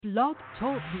Blog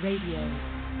Talk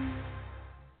Radio.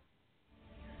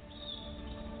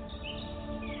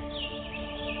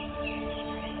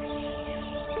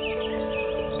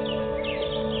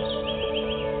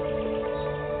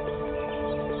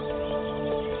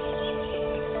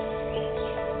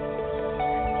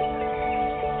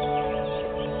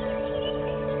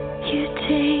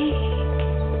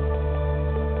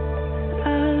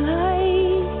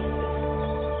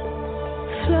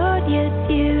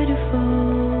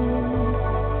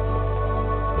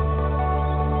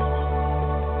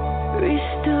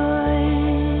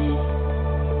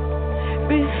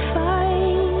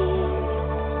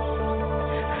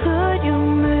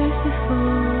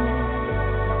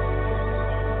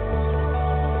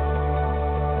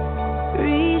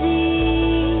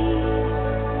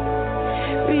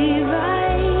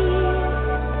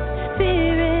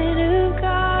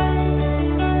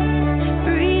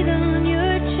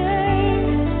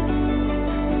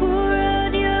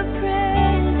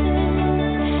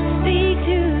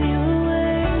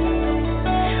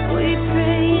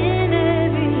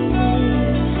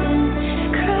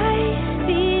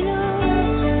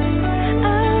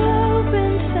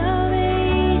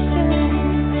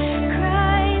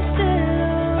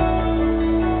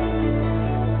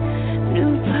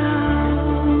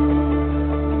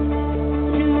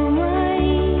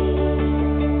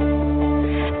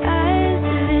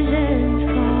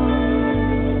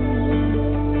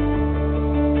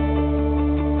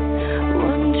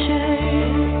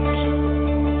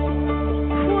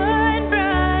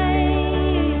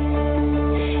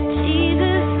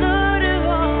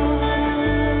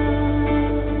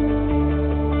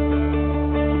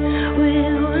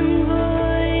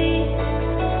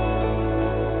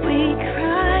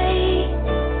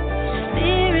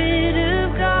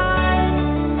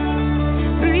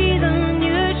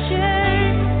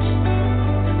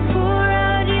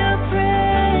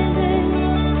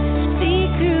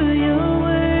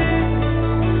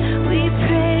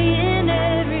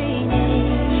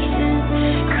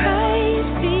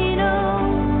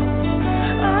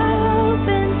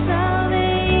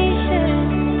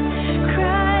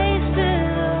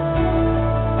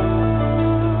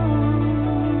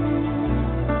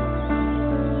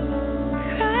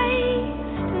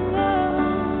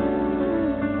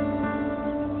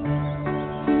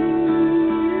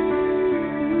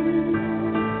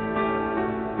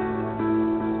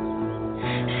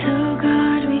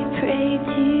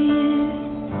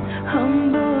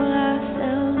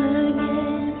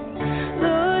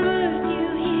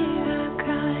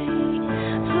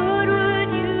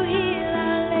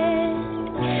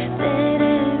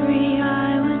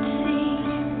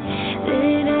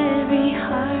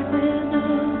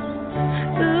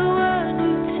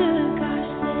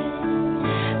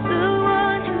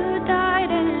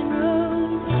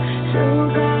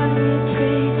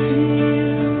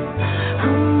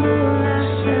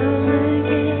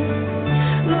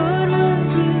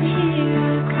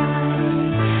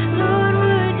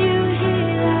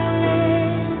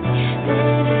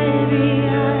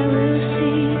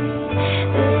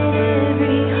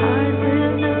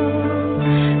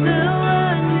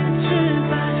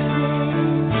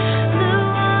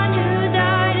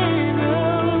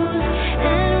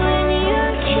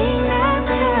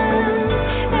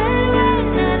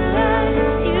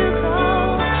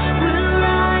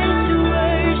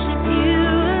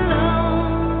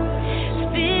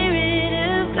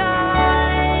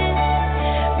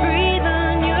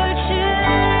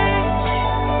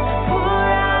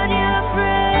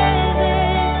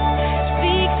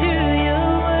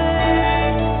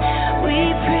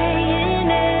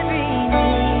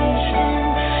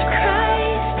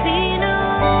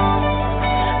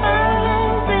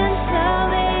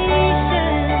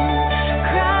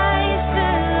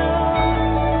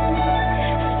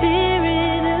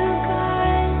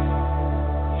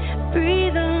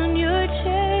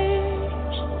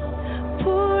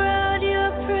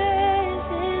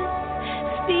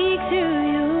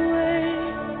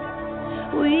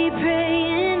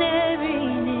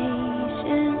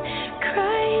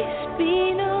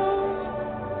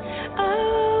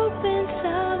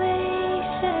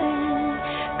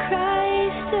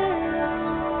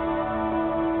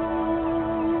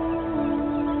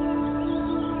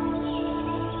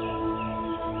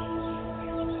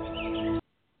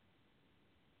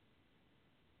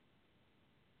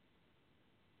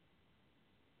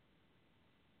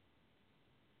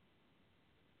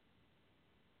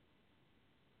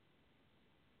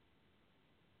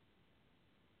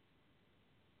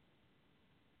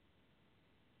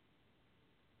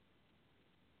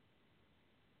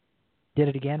 Did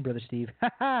it again, Brother Steve.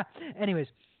 Anyways,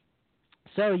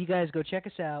 So you guys go check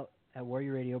us out at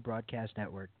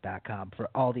warriorradiobroadcastnetwork.com for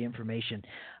all the information.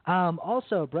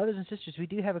 Also, brothers and sisters, we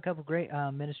do have a couple great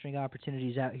ministering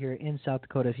opportunities out here in South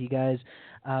Dakota. If you guys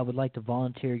would like to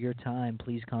volunteer your time,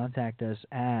 please contact us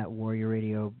at Warrior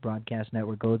Radio Broadcast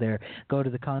Network. Go there, go to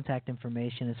the contact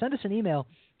information, and send us an email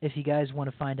if you guys want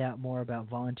to find out more about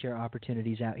volunteer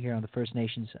opportunities out here on the First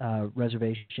Nations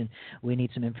reservation. We need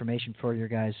some information for you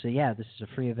guys. So, yeah, this is a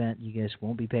free event. You guys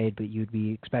won't be paid, but you'd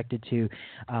be expected to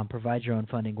provide your own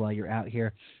funding while you're out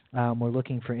here. We're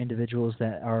looking for individuals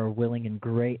that are willing and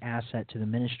great asset to the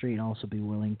ministry and also be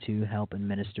willing to help and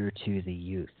minister to the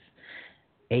youth.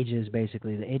 Ages,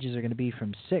 basically, the ages are going to be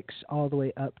from 6 all the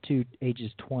way up to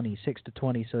ages 20, 6 to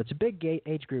 20. So it's a big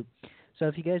age group. So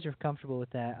if you guys are comfortable with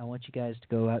that, I want you guys to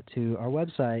go out to our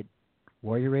website,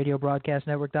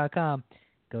 warriorradiobroadcastnetwork.com.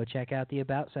 Go check out the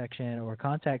About section or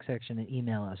Contact section and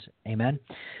email us. Amen.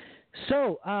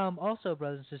 So, also,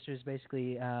 brothers and sisters,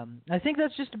 basically, I think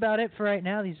that's just about it for right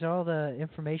now. These are all the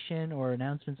information or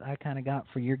announcements I kind of got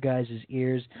for your guys'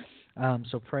 ears.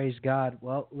 So praise God.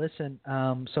 Well, listen,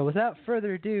 so without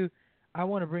further ado, I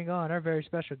want to bring on our very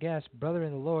special guest, brother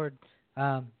in the Lord,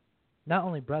 not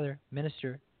only brother,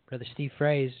 minister, Brother Steve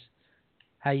Froese.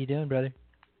 How you doing, brother?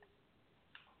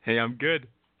 Hey, I'm good.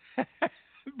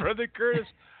 Brother Curtis,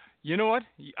 you know what?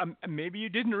 Maybe you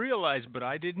didn't realize, but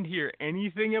I didn't hear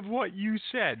anything of what you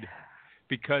said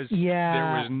because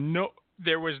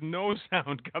there was no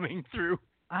sound coming through.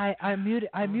 I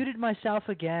muted myself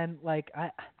again. Like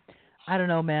I don't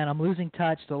know, man. I'm losing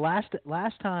touch. The last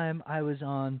time I was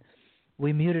on,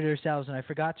 we muted ourselves, and I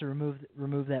forgot to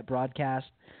remove that broadcast.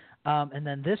 And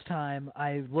then this time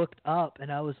I looked up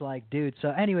and I was like, dude. So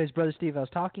anyways, Brother Steve, I was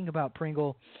talking about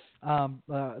Pringle,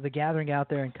 the gathering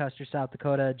out there in Custer, South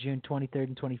Dakota, June 23rd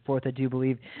and 24th, I do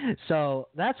believe. So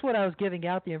that's what I was giving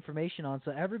out the information on.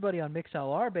 So everybody on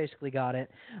MixLR basically got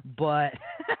it, but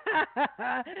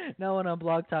no one on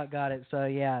Blog Talk got it. So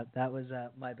yeah, that was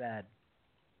my bad.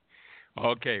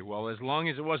 Okay, well, as long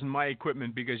as it wasn't my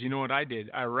equipment, because you know what I did?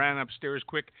 I ran upstairs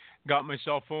quick, got my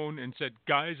cell phone, and said,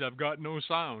 guys, I've got no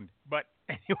sound. But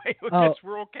anyway, I guess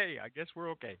we're okay.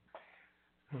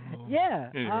 Yeah,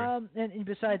 anyway. and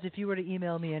besides, if you were to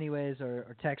email me anyways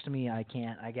or text me, I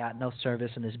can't. I got no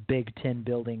service in this big tin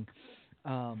building.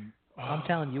 I'm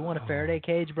telling you, want a Faraday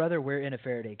cage, brother? We're in a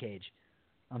Faraday cage.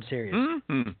 I'm serious.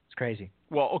 Mm-hmm. It's crazy.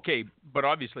 Well, okay, but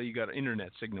obviously you got an internet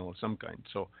signal of some kind,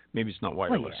 so maybe it's not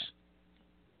wireless. Well,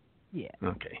 yeah.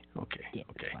 Okay. Yeah,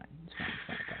 it's fine.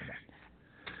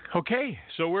 Okay,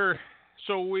 so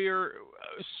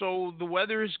the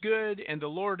weather is good and the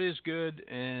Lord is good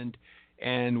and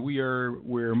we're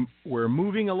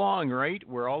moving along, right?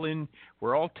 We're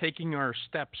all taking our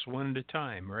steps one at a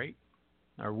time, right?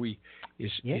 Are we?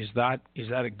 Is that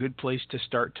a good place to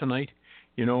start tonight?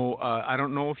 You know, I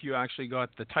don't know if you actually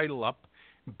got the title up,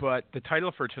 but the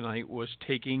title for tonight was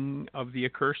Taking of the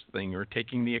Accursed Thing or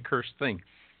Taking the Accursed Thing.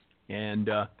 And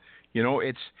you know,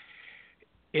 it's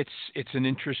an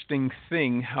interesting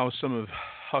thing how some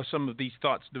of these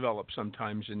thoughts develop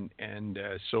sometimes, and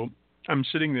so I'm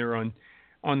sitting there on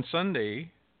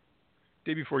Sunday,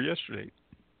 day before yesterday,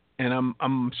 and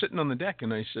I'm sitting on the deck,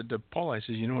 and I said to Paul, I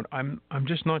said, you know what, I'm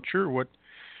just not sure what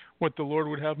the Lord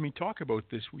would have me talk about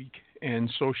this week, and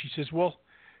so she says, well,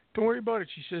 don't worry about it.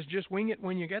 She says, just wing it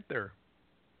when you get there,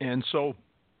 and so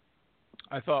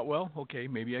I thought, well, okay,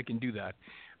 maybe I can do that.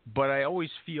 But I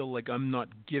always feel like I'm not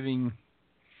doing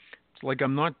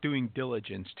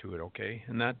diligence to it, okay?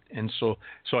 And so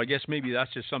I guess maybe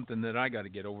that's just something that I got to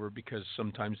get over because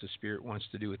sometimes the Spirit wants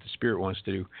to do what the Spirit wants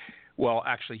to do. Well,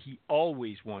 actually, He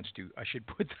always wants to. I should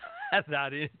put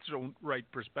that in its own right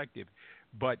perspective.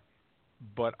 But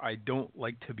I don't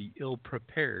like to be ill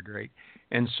prepared, right?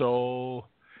 And so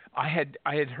I had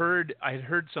heard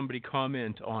somebody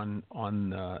comment on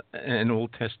an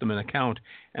Old Testament account,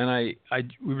 and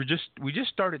we just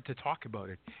started to talk about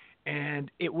it,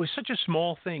 and it was such a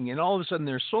small thing, and all of a sudden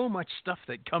there's so much stuff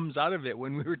that comes out of it.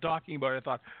 When we were talking about it, I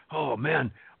thought, oh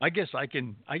man, I guess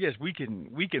we can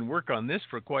work on this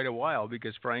for quite a while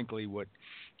because frankly, what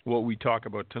we talk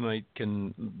about tonight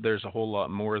there's a whole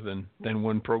lot more than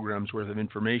one program's worth of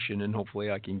information, and hopefully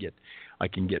I can get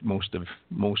most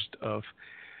of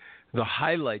the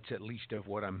highlights, at least, of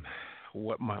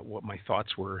what my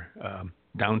thoughts were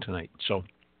down tonight. So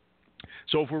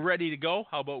if we're ready to go,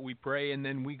 how about we pray and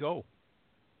then we go?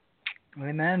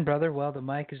 Amen, brother. Well, the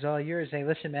mic is all yours. Hey,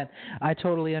 listen, man, I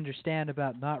totally understand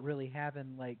about not really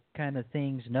having like kind of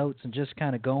things, notes, and just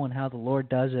kind of going how the Lord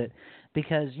does it,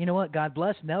 because you know what? God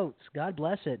bless notes. God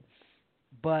bless it,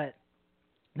 but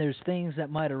there's things that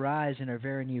might arise in our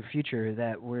very near future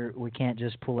that we can't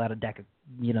just pull out a deck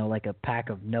like a pack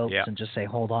of notes and just say,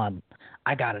 hold on,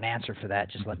 I got an answer for that.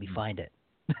 Just let me find it.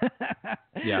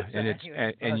 Yeah, and it's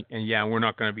and yeah, we're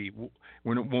not going to be,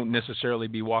 won't necessarily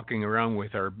be walking around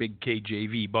with our big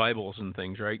KJV Bibles and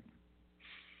things, right?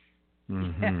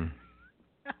 Mm-hmm.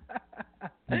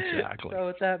 Exactly. So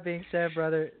with that being said,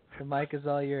 brother, the mic is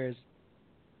all yours.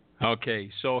 Okay,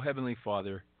 so Heavenly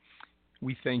Father,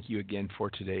 we thank you again for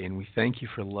today, and we thank you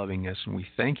for loving us, and we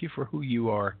thank you for who you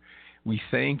are. We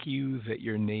thank you that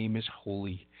your name is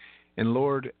holy. And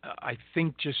Lord, I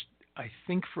think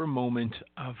for a moment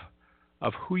of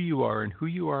who you are and who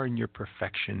you are in your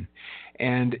perfection.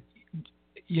 And,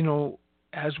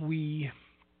 as we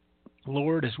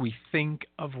think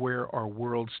of where our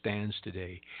world stands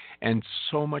today, and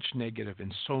so much negative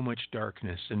and so much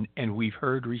darkness, and we've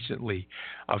heard recently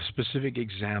of specific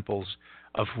examples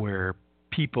of where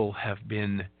people have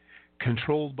been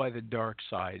controlled by the dark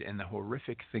side and the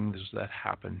horrific things that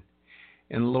happen.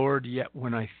 And Lord, yet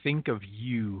when I think of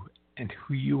you and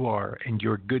who you are and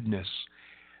your goodness,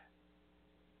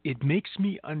 it makes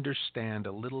me understand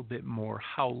a little bit more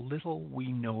how little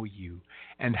we know you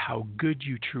and how good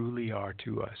you truly are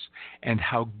to us and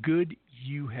how good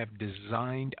you have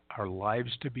designed our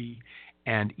lives to be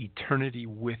and eternity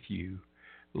with you.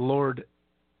 Lord,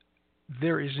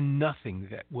 there is nothing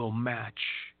that will match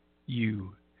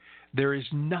you. There is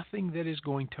nothing that is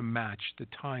going to match the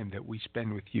time that we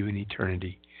spend with you in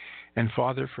eternity. And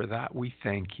Father, for that we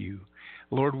thank you.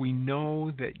 Lord, we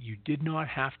know that you did not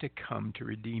have to come to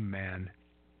redeem man,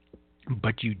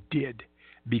 but you did,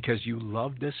 because you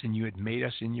loved us and you had made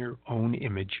us in your own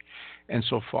image. And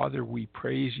so, Father, we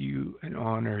praise you and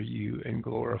honor you and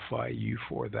glorify you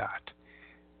for that.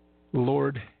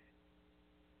 Lord,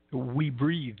 we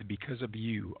breathe because of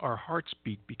you. Our hearts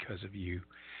beat because of you.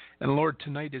 And Lord,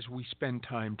 tonight as we spend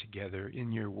time together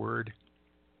in your word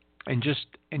and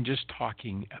just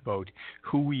talking about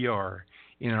who we are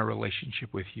in our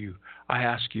relationship with you, I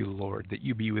ask you, Lord, that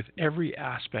you be with every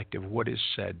aspect of what is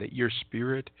said, that your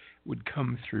Spirit would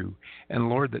come through. And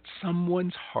Lord, that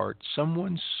someone's heart,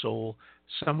 someone's soul,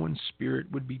 someone's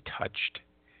spirit would be touched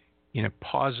in a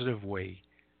positive way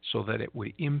so that it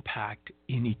would impact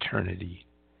in eternity.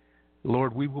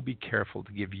 Lord, we will be careful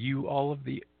to give you all of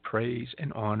the praise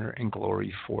and honor and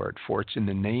glory for it. For it's in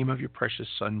the name of your precious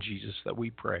Son, Jesus, that we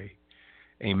pray.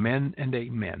 Amen and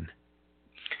amen.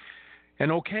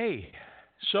 And okay,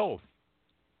 so,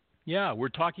 yeah, we're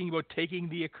talking about taking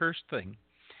the accursed thing.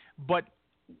 But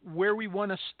where we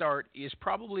want to start is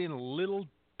probably in a little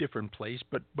different place,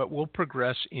 but we'll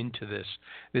progress into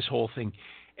this whole thing.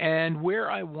 And where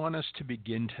I want us to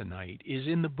begin tonight is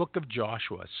in the book of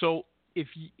Joshua. So if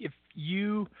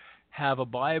you have a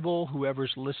Bible,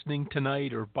 whoever's listening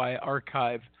tonight or by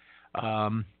archive,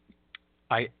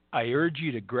 I urge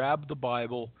you to grab the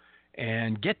Bible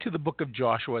and get to the book of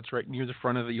Joshua. It's right near the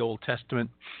front of the Old Testament.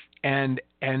 And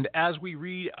as we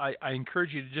read, I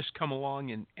encourage you to just come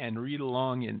along and read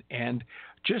along and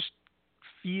just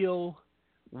feel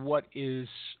what is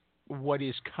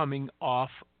coming off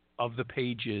of the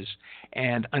pages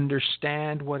and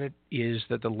understand what it is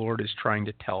that the Lord is trying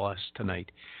to tell us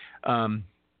tonight.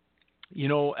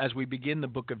 As we begin the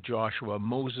book of Joshua,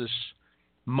 Moses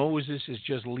is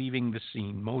just leaving the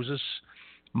scene.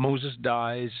 Moses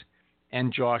dies,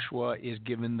 and Joshua is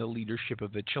given the leadership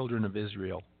of the children of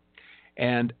Israel.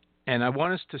 And I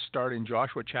want us to start in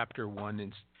Joshua chapter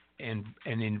 1 and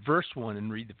in verse 1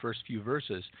 and read the first few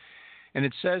verses. And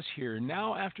it says here,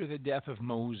 "Now after the death of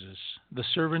Moses, the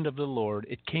servant of the Lord,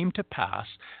 it came to pass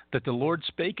that the Lord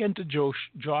spake unto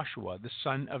Joshua, the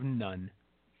son of Nun,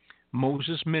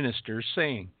 Moses' minister,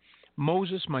 saying,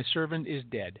 Moses, my servant, is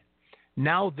dead.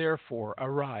 Now therefore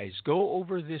arise, go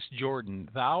over this Jordan,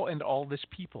 thou and all this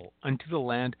people, unto the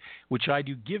land which I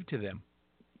do give to them,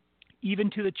 even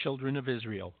to the children of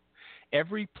Israel.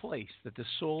 Every place that the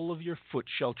sole of your foot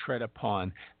shall tread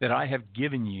upon, that I have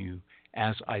given you,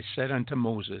 as I said unto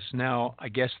Moses." Now, I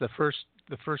guess the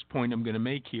first point I'm going to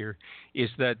make here is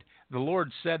that the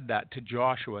Lord said that to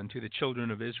Joshua and to the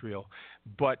children of Israel.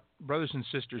 But, brothers and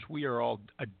sisters, we are all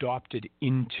adopted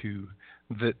into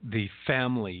the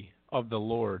family of the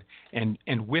Lord. And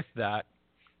with that,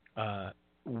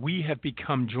 we have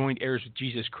become joint heirs with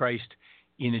Jesus Christ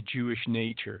in a Jewish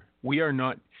nature. We are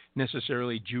not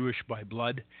necessarily Jewish by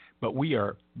blood, but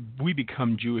we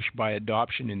become Jewish by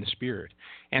adoption in the Spirit.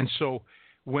 And so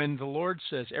when the Lord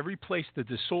says, "Every place that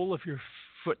the sole of your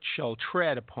foot shall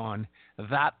tread upon,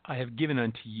 that I have given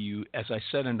unto you, as I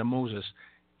said unto Moses,"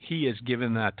 he has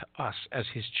given that to us as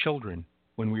his children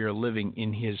when we are living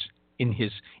in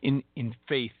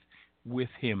faith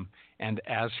with him and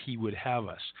as he would have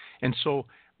us. And so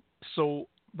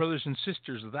brothers and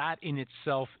sisters, that in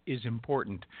itself is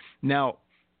important. Now,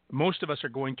 most of us are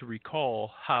going to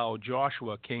recall how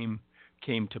Joshua came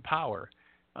to power.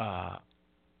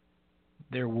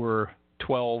 There were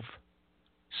 12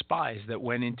 spies that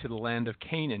went into the land of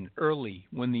Canaan early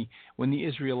when the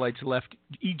Israelites left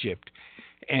Egypt,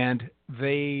 and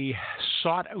they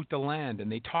sought out the land,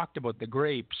 and they talked about the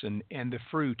grapes and the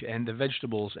fruit and the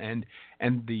vegetables and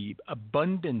the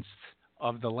abundance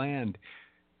of the land.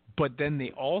 But then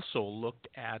they also looked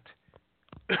at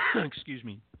excuse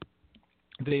me,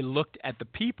 they looked at the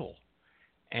people,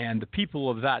 and the people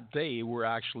of that day were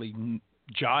actually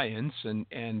giants,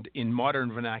 and in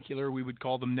modern vernacular we would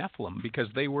call them Nephilim, because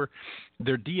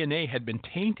their DNA had been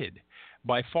tainted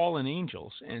by fallen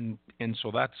angels, and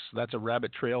so that's a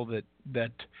rabbit trail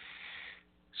that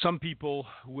some people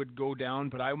would go down,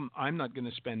 but I'm not going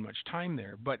to spend much time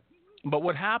there. But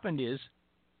what happened is,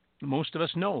 most of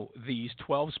us know these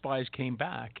 12 spies came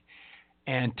back,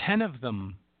 and 10 of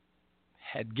them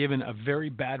had given a very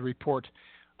bad report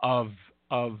of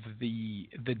the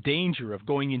danger of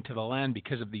going into the land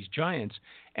because of these giants,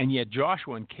 and yet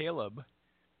Joshua and Caleb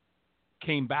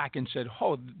came back and said,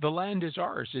 "Oh, the land is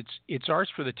ours. It's ours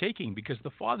for the taking," because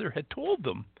the Father had told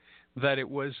them that it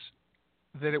was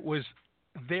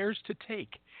theirs to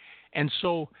take. And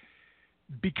so,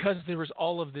 because there was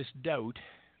all of this doubt,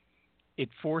 it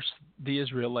forced the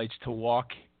Israelites to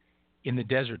walk in the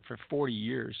desert for 40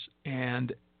 years.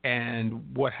 And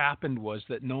what happened was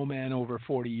that no man over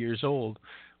 40 years old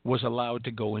was allowed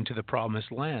to go into the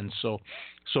promised land. So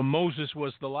Moses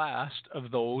was the last of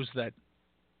those that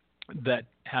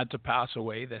had to pass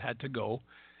away, that had to go.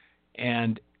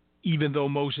 And even though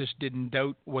Moses didn't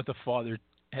doubt what the Father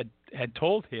had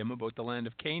told him about the land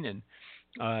of Canaan,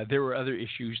 there were other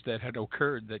issues that had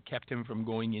occurred that kept him from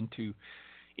going into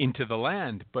the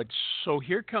land. But so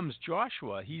here comes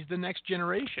Joshua. He's the next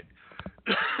generation.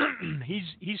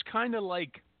 he's kind of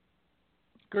like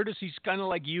Curtis. He's kind of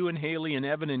like you and Haley and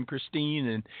Evan and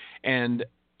Christine and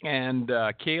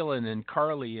Kaylin and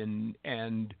Carly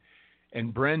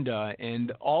and Brenda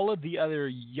and all of the other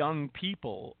young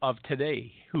people of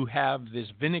today who have this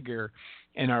vinegar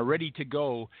and are ready to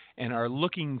go and are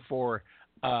looking for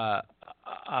a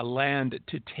land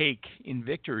to take in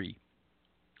victory.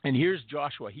 And here's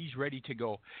Joshua. He's ready to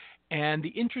go. And the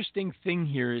interesting thing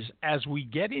here is, as we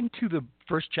get into the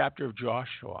first chapter of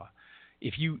Joshua,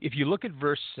 if you look at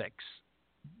verse 6,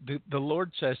 the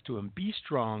Lord says to him, "Be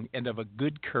strong and of a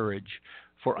good courage,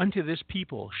 for unto this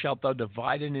people shalt thou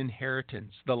divide an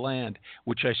inheritance, the land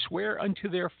which I swear unto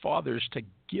their fathers to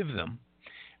give them."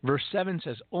 Verse 7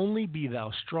 says, "Only be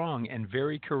thou strong and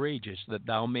very courageous, that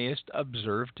thou mayest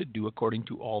observe to do according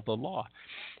to all the law."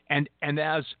 And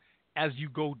as you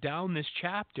go down this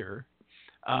chapter,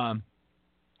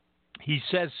 he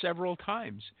says several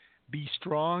times, "Be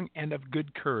strong and of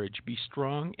good courage, be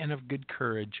strong and of good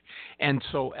courage." And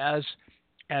so as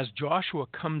Joshua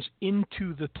comes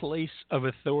into the place of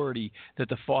authority that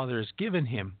the Father has given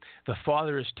him, the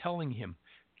Father is telling him,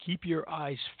 keep your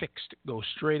eyes fixed, go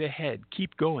straight ahead,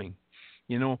 keep going.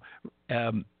 We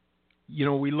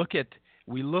look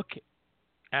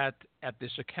at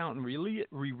this account and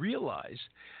we realize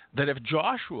that if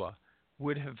Joshua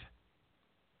would have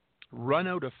run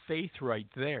out of faith right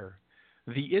there,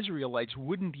 the Israelites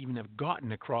wouldn't even have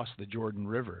gotten across the Jordan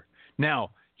River.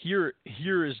 Now, here's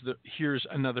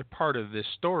another part of this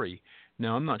story.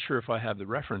 Now, I'm not sure if I have the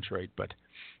reference right, but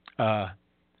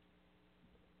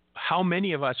how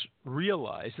many of us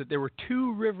realize that there were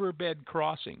two riverbed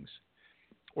crossings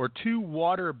or two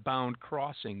water-bound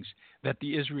crossings that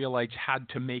the Israelites had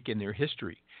to make in their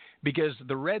history? Because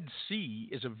the Red Sea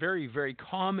is a very, very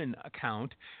common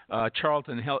account.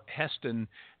 Charlton Heston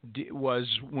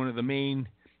was one of the main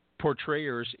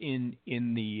portrayers in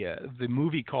the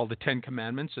movie called The Ten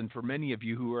Commandments, and for many of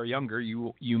you who are younger,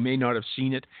 you may not have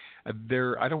seen it.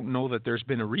 I don't know that there's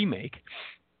been a remake,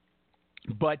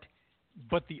 but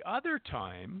the other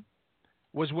time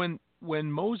was when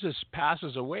Moses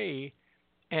passes away,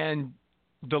 and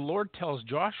the Lord tells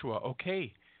Joshua,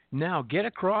 "Okay, now get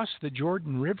across the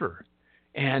Jordan River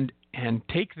and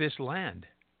take this land."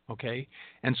 Okay,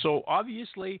 and so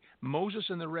obviously Moses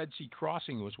and the Red Sea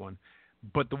crossing was one.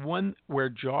 But the one where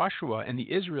Joshua and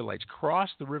the Israelites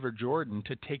crossed the River Jordan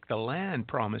to take the land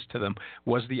promised to them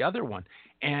was the other one.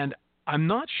 And I'm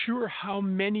not sure how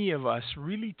many of us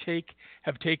really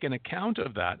have taken account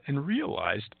of that and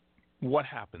realized what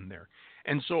happened there.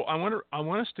 And so I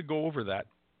want us to go over that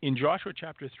in Joshua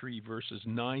chapter 3, verses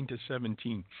 9 to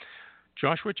 17.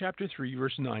 Joshua chapter 3,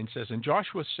 verse 9 says, "And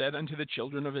Joshua said unto the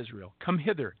children of Israel, Come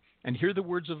hither, and hear the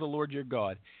words of the Lord your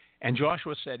God. And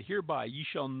Joshua said, Hereby ye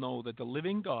shall know that the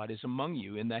living God is among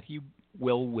you, and that he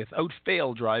will without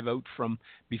fail drive out from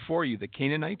before you the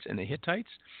Canaanites and the Hittites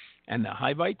and the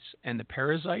Hivites and the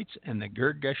Perizzites and the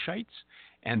Girgashites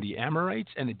and the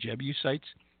Amorites and the Jebusites.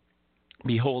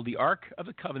 Behold, the ark of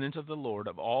the covenant of the Lord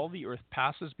of all the earth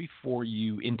passes before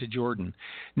you into Jordan.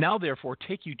 Now therefore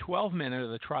take you 12 men out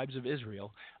of the tribes of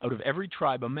Israel, out of every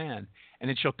tribe a man. And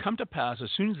it shall come to pass,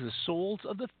 as soon as the soles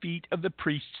of the feet of the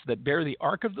priests that bear the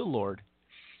ark of the Lord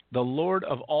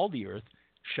of all the earth,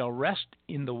 shall rest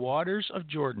in the waters of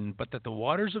Jordan, but that the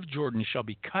waters of Jordan shall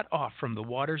be cut off from the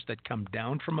waters that come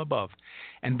down from above,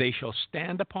 and they shall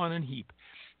stand upon an heap.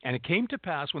 And it came to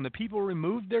pass, when the people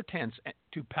removed their tents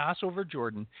to pass over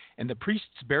Jordan, and the priests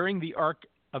bearing the ark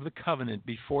of the covenant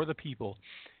before the people,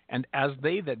 and as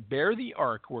they that bear the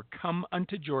ark were come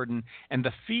unto Jordan, and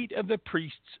the feet of the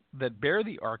priests that bear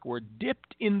the ark were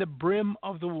dipped in the brim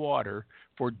of the water,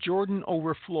 for Jordan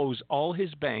overflows all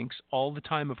his banks all the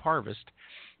time of harvest,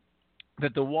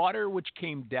 that the water which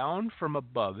came down from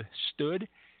above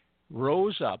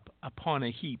rose up upon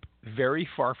a heap very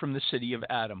far from the city of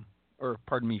Adam.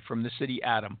 From the city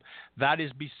Adam, that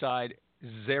is beside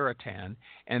Zaratan,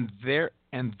 and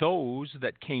those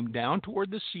that came down toward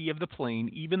the sea of the plain,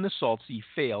 even the salt sea,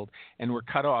 failed and were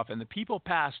cut off, and the people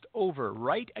passed over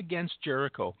right against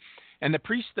Jericho. And the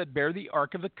priests that bear the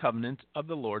ark of the covenant of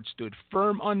the Lord stood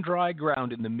firm on dry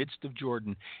ground in the midst of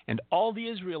Jordan, and all the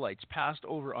Israelites passed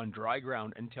over on dry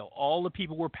ground until all the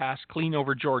people were passed clean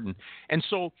over Jordan. And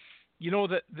so, you know,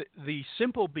 the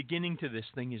simple beginning to this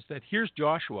thing is that here's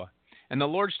Joshua. And the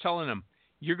Lord's telling him,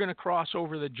 you're going to cross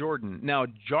over the Jordan. Now,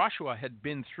 Joshua had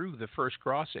been through the first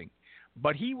crossing,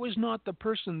 but he was not the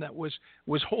person that was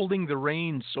holding the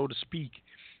reins, so to speak,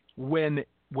 when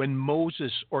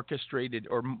Moses orchestrated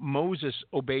or Moses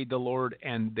obeyed the Lord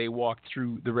and they walked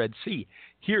through the Red Sea.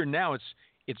 Here now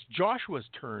it's Joshua's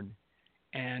turn,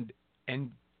 and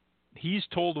he's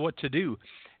told what to do.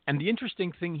 And the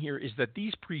interesting thing here is that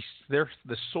these priests, the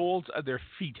soles of their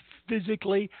feet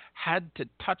physically had to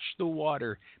touch the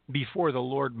water before the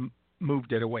Lord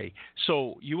moved it away.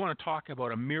 So you want to talk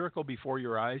about a miracle before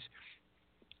your eyes?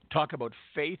 Talk about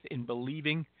faith in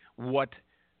believing what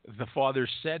the Father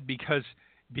said, because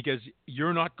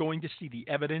you're not going to see the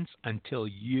evidence until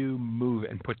you move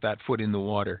and put that foot in the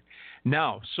water.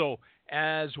 Now, so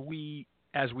as we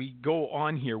go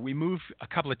on here, we move a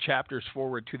couple of chapters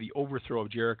forward to the overthrow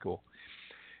of Jericho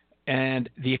and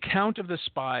the account of the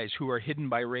spies who are hidden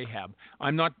by Rahab.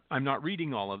 I'm not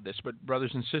reading all of this, but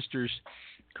brothers and sisters,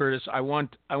 Curtis, I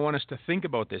want us to think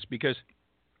about this, because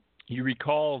you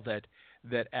recall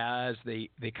that as they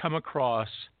come across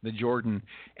the Jordan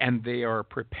and they are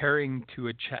preparing to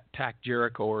attack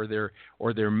Jericho,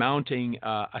 or they're mounting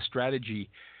a strategy,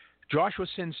 Joshua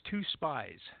sends 2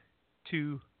 spies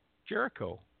to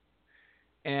Jericho.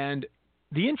 And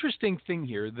the interesting thing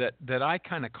here that I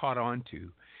kind of caught on to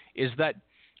is that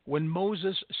when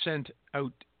Moses sent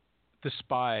out the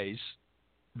spies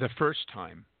the first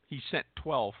time, he sent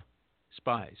 12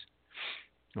 spies.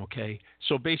 Okay,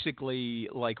 so basically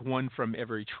like one from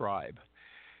every tribe.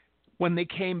 When they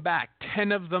came back,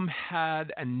 10 of them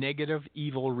had a negative,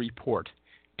 evil report.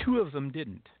 2 of them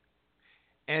didn't.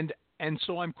 And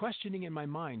so I'm questioning in my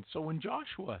mind, so when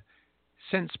Joshua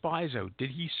sent spies out,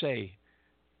 did he say,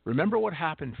 remember what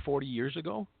happened 40 years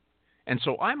ago? And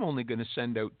so I'm only going to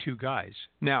send out 2 guys.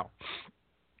 Now,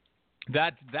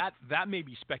 that may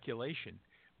be speculation,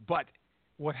 but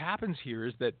what happens here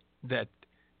is that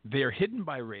they're hidden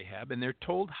by Rahab, and they're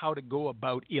told how to go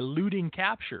about eluding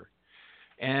capture.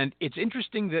 And it's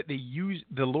interesting that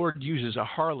the Lord uses a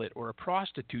harlot or a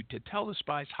prostitute to tell the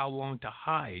spies how long to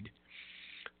hide,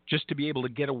 just to be able to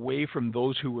get away from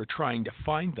those who were trying to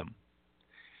find them.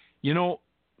 You know,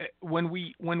 when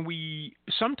we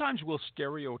sometimes will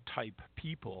stereotype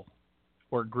people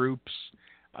or groups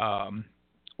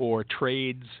or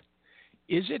trades,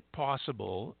 is it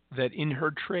possible that in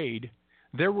her trade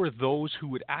there were those who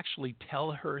would actually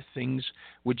tell her things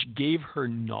which gave her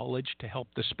knowledge to help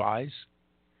the spies?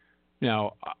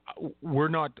 Now,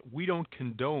 we don't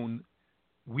condone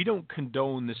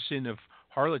the sin of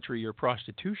harlotry or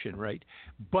prostitution, right?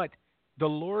 But the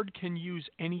Lord can use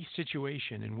any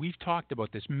situation, and we've talked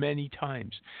about this many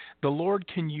times. The Lord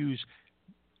can use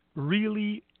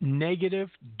really negative,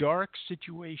 dark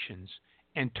situations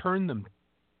and turn them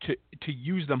to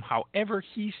use them however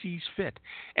He sees fit.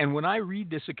 And when I read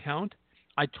this account,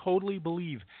 I totally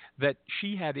believe that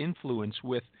she had influence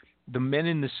with the men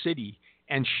in the city,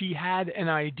 and she had an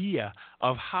idea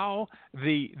of how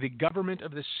the government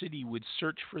of the city would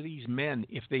search for these men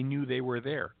if they knew they were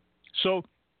there. So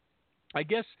I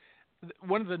guess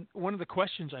one of the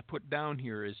questions I put down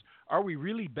here is: are we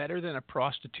really better than a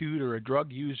prostitute or a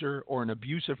drug user or an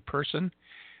abusive person?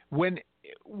 When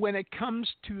it comes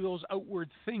to those outward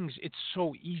things, it's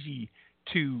so easy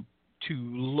to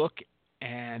look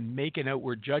and make an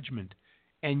outward judgment,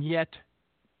 and yet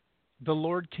the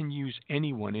Lord can use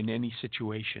anyone in any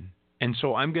situation. And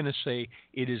so I'm going to say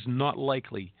it is not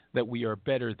likely that we are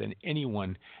better than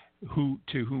anyone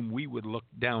to whom we would look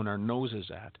down our noses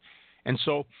at. And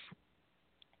so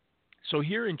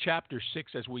here in chapter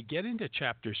 6, as we get into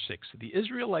chapter 6, the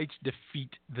Israelites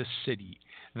defeat the city.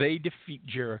 They defeat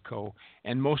Jericho,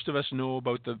 and most of us know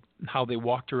about how they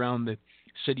walked around the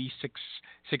city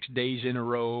six days in a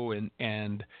row, and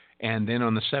then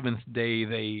on the seventh day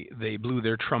they blew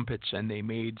their trumpets and they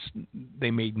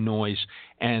made noise,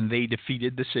 and they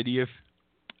defeated the city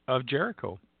of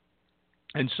Jericho.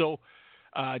 And so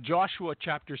Joshua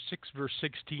chapter 6 verse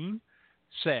 16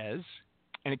 says,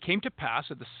 "And it came to pass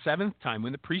at the seventh time,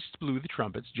 when the priests blew the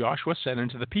trumpets, Joshua said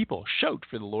unto the people, Shout,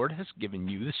 for the Lord has given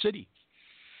you the city.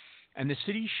 And the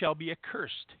city shall be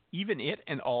accursed, even it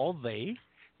and all they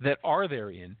that are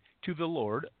therein, to the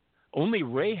Lord. Only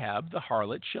Rahab the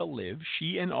harlot shall live,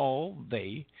 she and all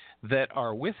they that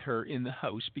are with her in the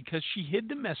house, because she hid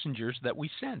the messengers that we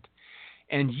sent.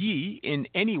 And ye in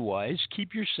any wise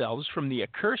keep yourselves from the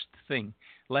accursed thing,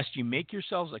 lest ye make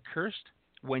yourselves accursed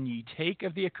when ye take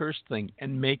of the accursed thing,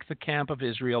 and make the camp of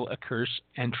Israel a curse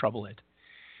and trouble it."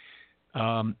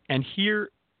 And here,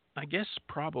 I guess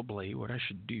probably what I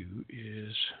should do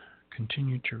is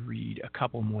continue to read a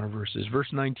couple more verses.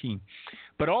 Verse 19,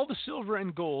 "But all the silver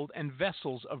and gold and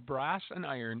vessels of brass and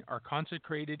iron are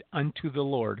consecrated unto the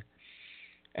Lord,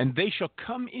 and they shall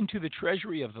come into the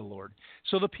treasury of the Lord.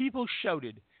 So the people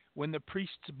shouted when the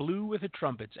priests blew with the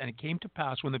trumpets, and it came to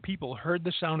pass when the people heard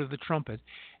the sound of the trumpet,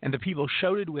 and the people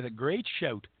shouted with a great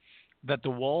shout, that the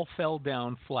wall fell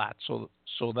down flat, so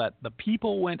that the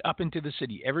people went up into the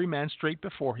city, every man straight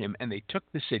before him, and they took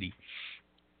the city.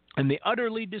 And they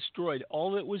utterly destroyed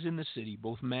all that was in the city,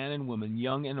 both man and woman,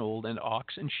 young and old, and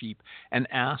ox and sheep,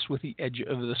 and ass with the edge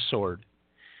of the sword."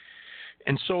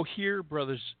 And so here,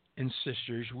 brothers and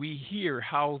sisters, we hear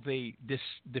how they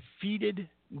defeated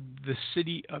the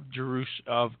city of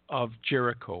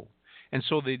Jericho. And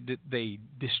so they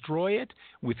destroy it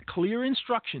with clear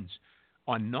instructions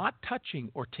on not touching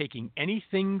or taking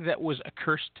anything that was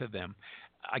accursed to them.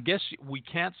 I guess we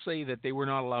can't say that they were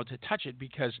not allowed to touch it,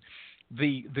 because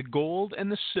the gold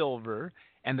and the silver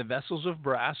and the vessels of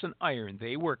brass and iron,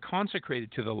 they were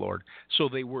consecrated to the Lord. So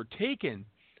they were taken,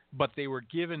 but they were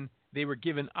given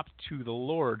up to the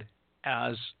Lord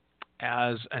as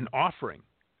an offering,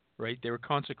 right? They were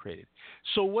consecrated.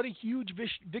 So what a huge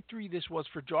victory this was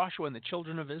for Joshua and the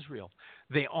children of Israel.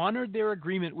 They honored their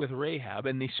agreement with Rahab,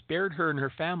 and they spared her and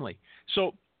her family.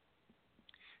 So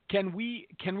can we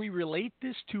relate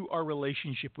this to our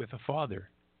relationship with the Father?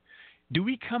 Do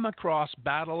we come across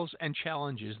battles and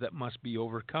challenges that must be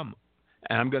overcome?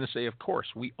 And I'm going to say, of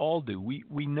course, we all do.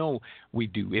 We know we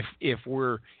do. If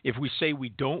we say we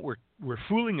don't, we're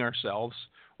fooling ourselves,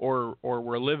 or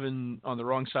we're living on the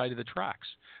wrong side of the tracks.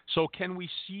 So can we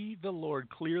see the Lord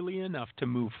clearly enough to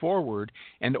move forward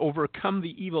and overcome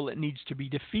the evil that needs to be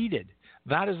defeated?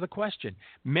 That is the question.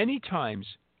 Many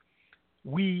times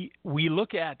we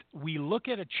look at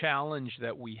a challenge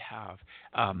that we have,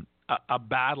 a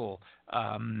battle,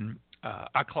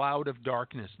 a cloud of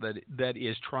darkness that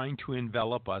is trying to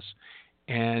envelop us,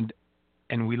 and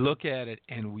we look at it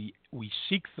and we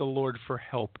seek the Lord for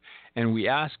help, and we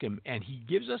ask Him, and He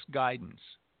gives us guidance.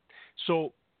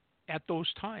 So at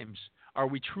those times, are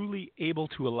we truly able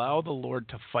to allow the Lord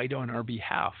to fight on our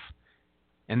behalf?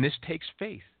 And this takes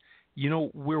faith. You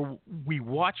know, we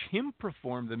watch Him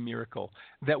perform the miracle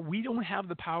that we don't have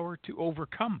the power to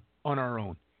overcome on our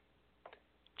own.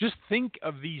 Just think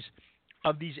of these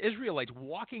Israelites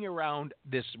walking around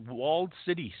this walled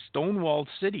city, stone-walled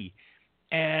city,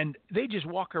 and they just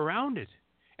walk around it.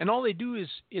 And all they do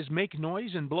is make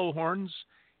noise and blow horns,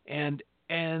 and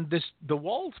the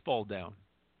walls fall down.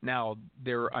 Now,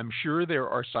 I'm sure there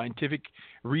are scientific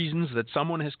reasons that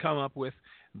someone has come up with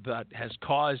that has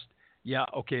caused,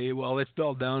 it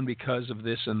fell down because of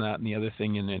this and that and the other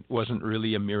thing, and it wasn't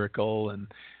really a miracle.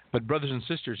 But brothers and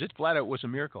sisters, it flat out was a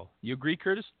miracle. You agree,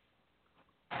 Curtis?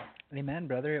 Amen,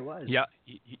 brother. It was. Yeah,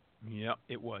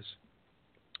 it was.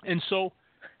 And so,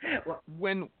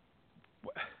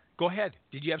 go ahead.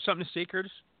 Did you have something to say,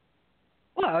 Curtis?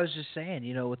 Well, I was just saying,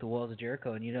 with the walls of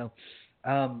Jericho,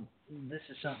 and this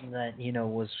is something that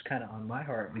was kind of on my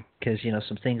heart, because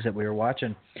some things that we were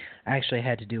watching actually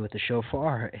had to do with the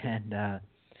shofar, and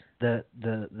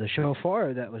the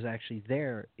shofar that was actually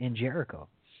there in Jericho.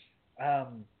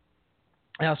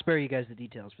 And I'll spare you guys the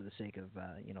details for the sake of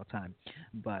time.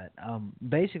 But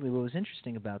basically, what was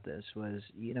interesting about this was,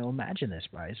 imagine this,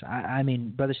 Bryce. I mean,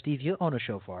 Brother Steve, you own a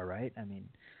shofar, right? I mean,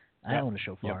 I own a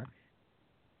shofar.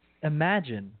 Yep.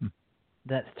 Imagine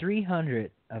that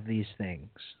 300 of these things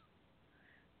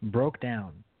broke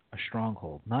down a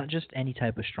stronghold, not just any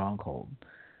type of stronghold,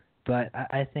 but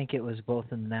I think it was both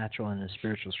in the natural and the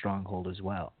spiritual stronghold as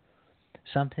well.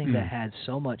 Something that had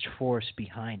so much force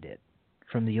behind it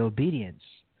from the obedience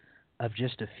of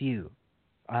just a few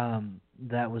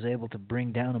that was able to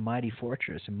bring down a mighty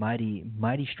fortress, a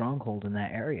mighty stronghold in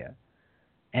that area.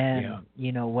 And,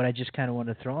 what I just kind of want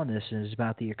to throw on this is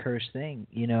about the accursed thing.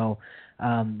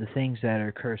 The things that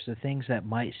are cursed, the things that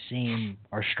might seem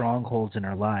are strongholds in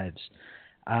our lives.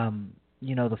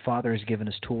 The Father has given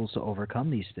us tools to overcome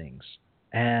these things.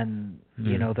 And,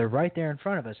 they're right there in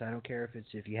front of us. I don't care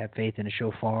if you have faith in a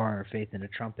shofar or faith in a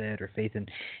trumpet or faith in,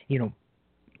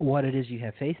 what it is you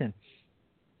have faith in.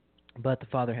 But the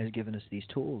Father has given us these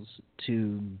tools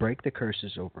to break the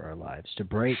curses over our lives, to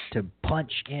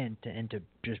punch in, and to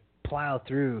just plow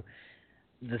through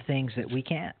the things that we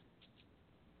can't.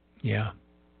 Yeah,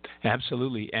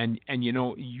 absolutely. And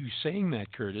you saying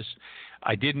that, Curtis,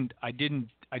 I didn't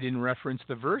reference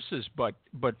the verses, but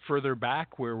further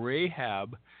back where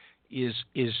Rahab is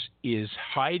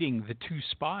hiding the two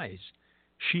spies,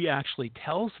 she actually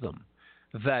tells them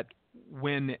that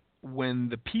when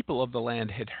the people of the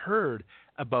land had heard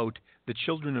about the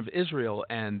children of Israel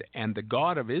and the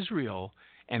God of Israel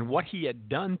and what he had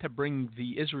done to bring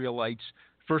the Israelites,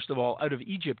 first of all, out of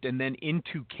Egypt and then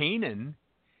into Canaan,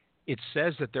 it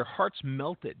says that their hearts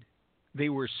melted. They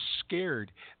were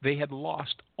scared. They had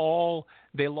lost all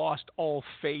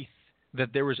faith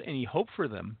that there was any hope for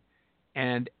them.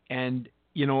 And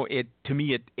it to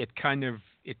me it kind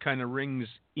of rings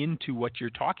into what you're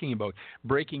talking about,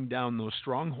 breaking down those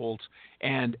strongholds,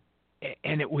 and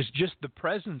it was just the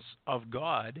presence of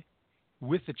God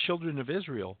with the children of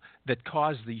Israel that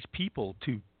caused these people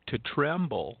to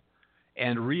tremble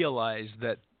and realize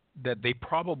that they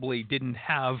probably didn't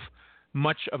have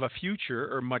much of a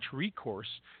future or much recourse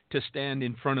to stand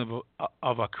in front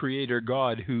of a creator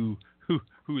God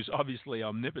who's obviously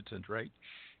omnipotent, right?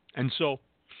 And so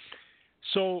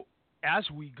as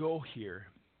we go here,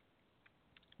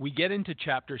 we get into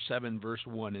chapter 7, verse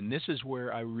 1, and this is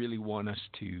where I really want us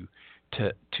to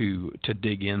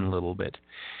dig in a little bit.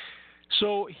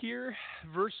 So here,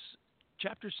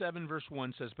 chapter 7, verse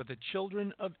 1 says, "But the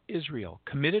children of Israel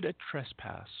committed a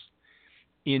trespass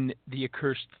in the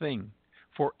accursed thing.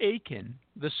 For Achan,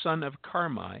 the son of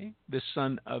Carmi, the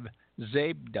son of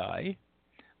Zabdi,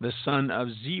 the son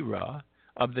of Zerah,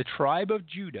 of the tribe of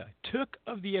Judah, took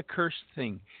of the accursed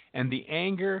thing, and the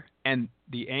anger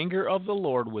of the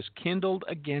Lord was kindled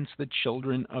against the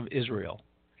children of Israel."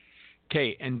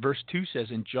 Okay, and verse 2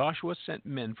 says, "And Joshua sent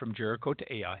men from Jericho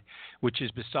to Ai, which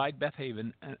is beside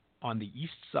Bethaven on the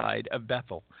east side of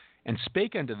Bethel, and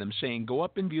spake unto them, saying, Go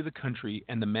up and view the country.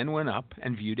 And the men went up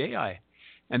and viewed Ai.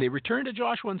 And they returned to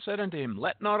Joshua and said unto him,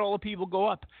 Let not all the people go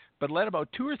up, but let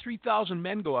about 2,000 or 3,000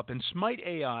 men go up and smite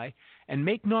Ai, and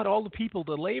make not all the people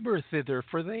to labor thither,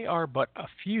 for they are but a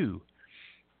few."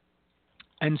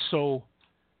 And so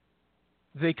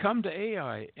they come to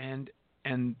Ai and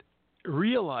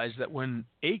realize that when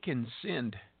Achan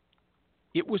sinned,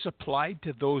 it was applied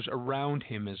to those around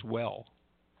him as well.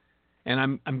 And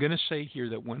I'm going to say here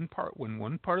that when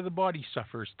one part of the body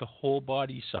suffers, the whole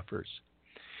body suffers.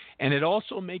 And it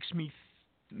also makes me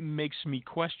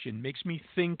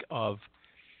think of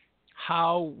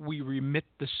how we remit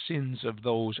the sins of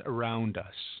those around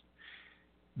us.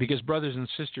 Because, brothers and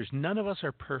sisters, none of us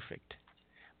are perfect.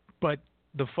 But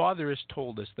the Father has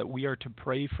told us that we are to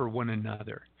pray for one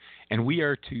another, and we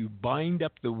are to bind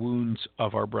up the wounds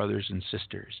of our brothers and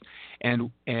sisters.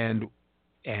 And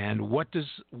what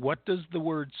does the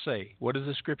Word say? What does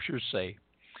the Scriptures say?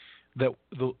 That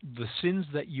the sins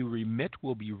that you remit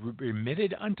will be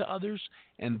remitted unto others,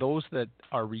 and those that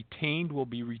are retained will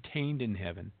be retained in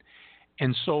heaven.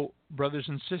 And so, brothers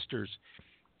and sisters,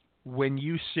 when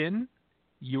you sin,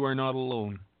 you are not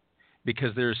alone,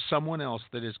 because there is someone else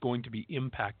that is going to be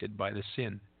impacted by the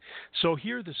sin. So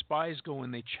here the spies go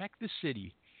and they check the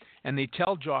city, and they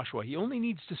tell Joshua he only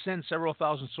needs to send several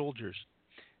thousand soldiers.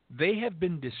 They have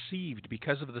been deceived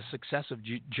because of the success of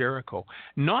Jericho.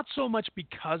 Not so much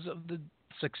because of the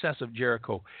success of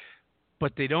Jericho,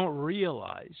 but they don't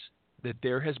realize that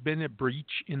there has been a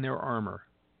breach in their armor.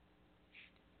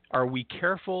 Are we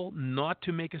careful not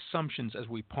to make assumptions as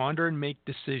we ponder and make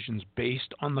decisions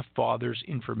based on the Father's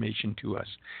information to us?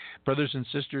 Brothers and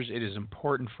sisters, it is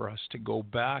important for us to go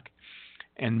back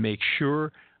and make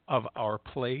sure of our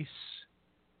place.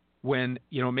 When,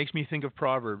 it makes me think of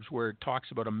Proverbs where it talks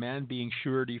about a man being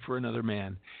surety for another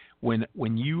man.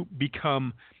 When you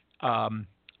become,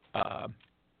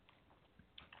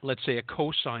 let's say, a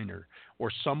co-signer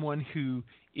or someone who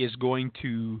is going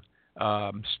to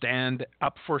stand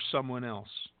up for someone else,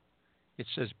 it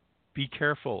says be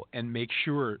careful and make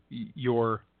sure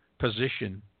your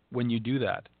position when you do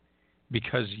that,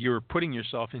 because you're putting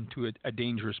yourself into a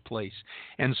dangerous place.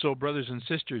 And so, brothers and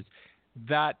sisters,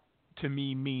 that to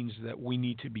me means that we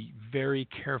need to be very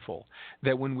careful,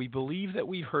 that when we believe that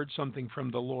we've heard something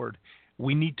from the Lord,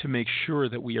 we need to make sure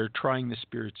that we are trying the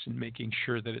spirits and making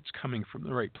sure that it's coming from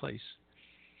the right place.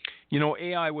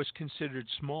 AI was considered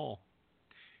small,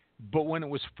 but when it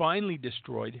was finally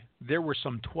destroyed, there were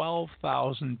some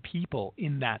 12,000 people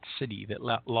in that city that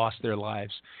lost their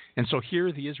lives. And so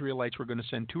here the Israelites were going to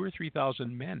send 2,000 or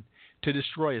 3,000 men to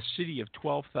destroy a city of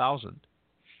 12,000.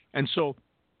 And so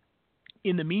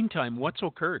in the meantime, what's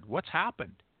occurred? What's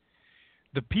happened?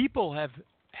 The people have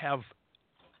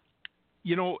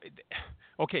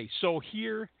okay, so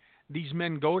here these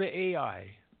men go to AI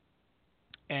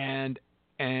and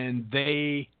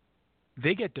they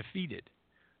get defeated.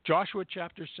 Joshua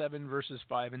chapter 7 verses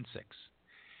 5 and 6.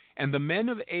 And the men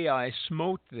of Ai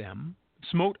smote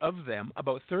of them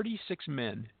about 36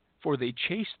 men, for they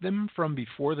chased them from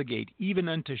before the gate, even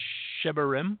unto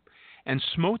Shebarim, and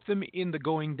smote them in the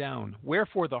going down.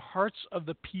 Wherefore the hearts of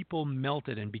the people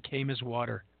melted and became as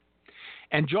water.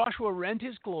 And Joshua rent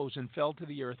his clothes and fell to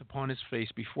the earth upon his face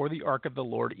before the ark of the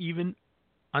Lord, even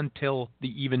until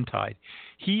the eventide,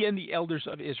 he and the elders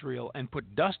of Israel, and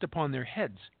put dust upon their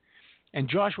heads. And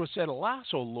Joshua said, Alas,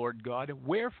 O Lord God,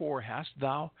 wherefore hast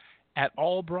thou at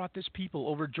all brought this people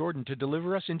over Jordan to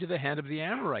deliver us into the hand of the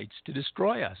Amorites, to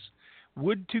destroy us?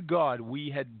 Would to God we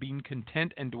had been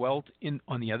content and dwelt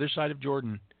on the other side of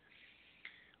Jordan.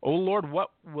 O Lord,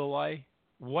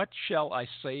 what shall I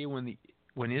say when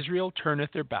Israel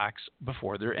turneth their backs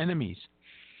before their enemies?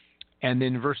 And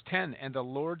in verse 10, And the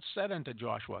Lord said unto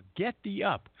Joshua, Get thee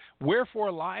up,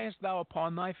 wherefore liest thou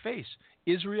upon thy face?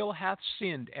 Israel hath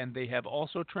sinned, and they have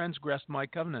also transgressed my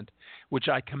covenant, which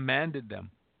I commanded them.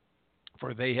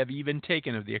 For they have even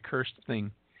taken of the accursed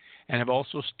thing, and have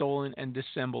also stolen and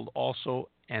dissembled also,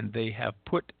 and they have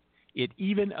put it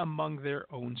even among their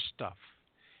own stuff.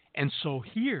 And so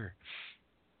here,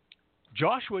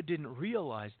 Joshua didn't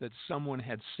realize that someone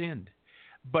had sinned.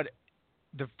 But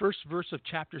the first verse of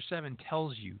chapter 7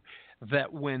 tells you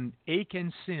that when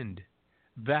Achan sinned,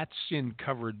 that sin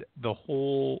covered the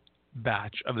whole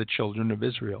batch of the children of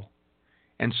Israel.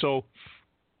 And so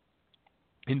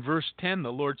in verse 10,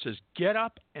 the Lord says, Get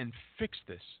up and fix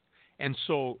this. And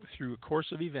so through a course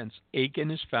of events,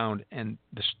 Achan is found, and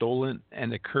the stolen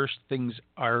and accursed things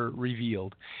are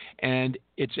revealed. And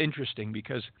it's interesting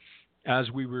because as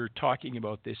we were talking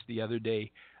about this the other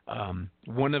day,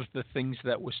 one of the things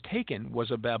that was taken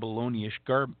was a Babylonian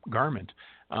garment.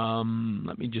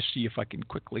 Let me just see if I can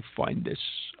quickly find this.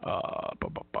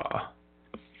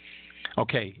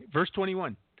 Okay, verse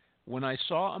 21. When I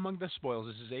saw among the spoils,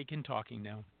 this is Achan talking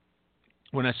now.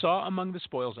 When I saw among the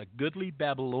spoils a goodly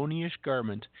Babylonian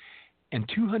garment, and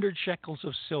 200 shekels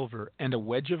of silver, and a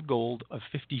wedge of gold of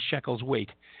 50 shekels weight,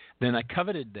 then I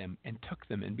coveted them, and took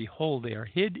them, and behold, they are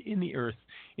hid in the earth,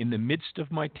 in the midst of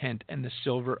my tent, and the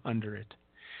silver under it.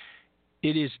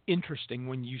 It is interesting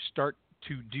when you start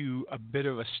to do a bit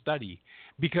of a study,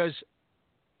 because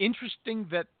interesting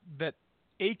that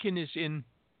Achan is in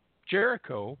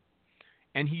Jericho,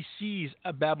 and he sees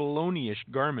a Babylonian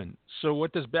garment. So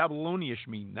what does Babylonian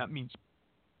mean? That means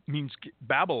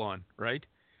Babylon, right?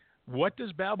 What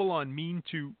does Babylon mean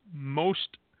to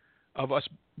most of us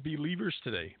believers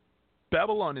today?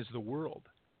 Babylon is the world.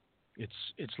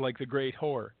 It's like the great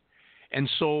whore. And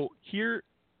so here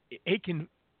Achan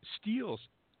steals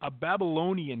a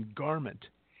Babylonian garment.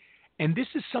 And this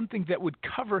is something that would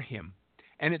cover him.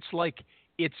 And it's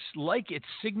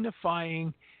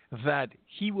signifying that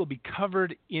he will be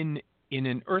covered in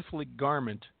an earthly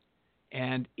garment,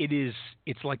 and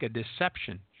it's like a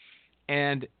deception.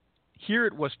 And here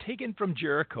it was taken from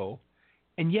Jericho,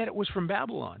 and yet it was from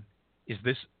Babylon. Is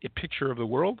this a picture of the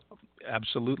world?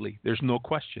 Absolutely. There's no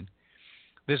question.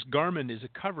 This garment is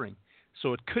a covering,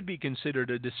 so it could be considered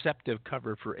a deceptive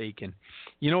cover for Achan.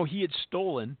 He had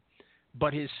stolen,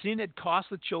 but his sin had cost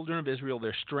the children of Israel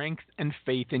their strength and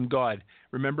faith in God.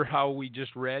 Remember how we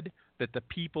just read that the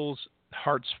people's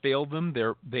hearts failed them,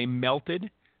 they melted.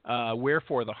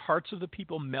 Wherefore the hearts of the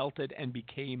people melted and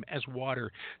became as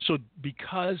water. So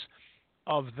because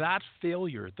of that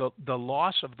failure, the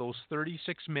loss of those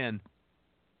 36 men,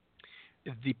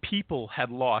 the people had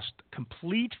lost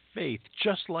complete faith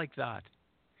just like that.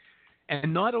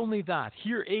 And not only that,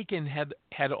 here Achan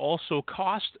had also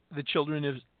cost the children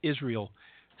of Israel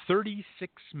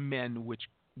 36 men, which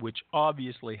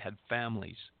obviously had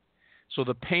families. So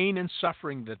the pain and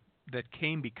suffering that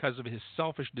came because of his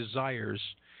selfish desires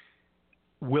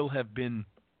will have been,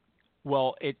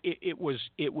 well, it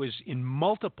was in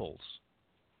multiples,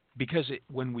 because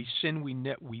when we sin,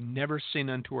 we never sin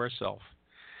unto ourselves.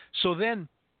 So then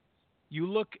you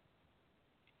look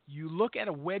at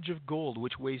a wedge of gold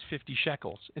which weighs 50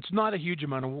 shekels. It's not a huge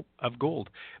amount of gold,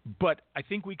 but I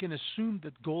think we can assume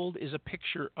that gold is a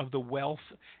picture of the wealth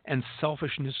and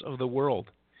selfishness of the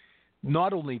world.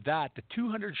 Not only that, the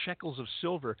 200 shekels of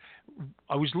silver,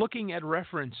 I was looking at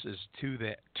references to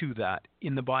that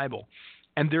in the Bible.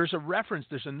 And there's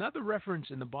another reference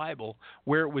in the Bible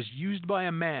where it was used by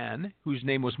a man whose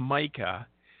name was Micah,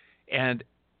 and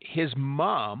his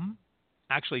mom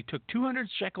actually took 200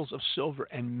 shekels of silver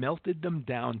and melted them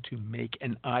down to make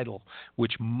an idol,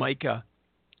 which Micah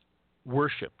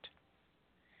worshipped.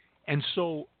 And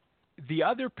so the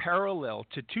other parallel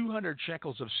to 200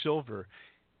 shekels of silver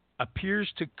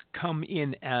appears to come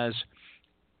in as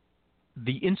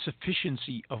the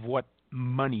insufficiency of what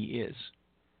money is.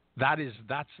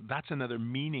 That's another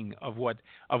meaning of what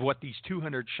these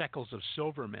 200 shekels of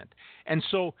silver meant. And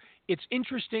so it's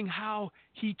interesting how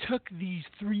he took these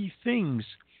three things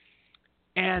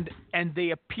and they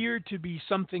appear to be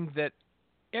something that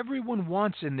everyone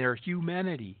wants in their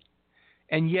humanity.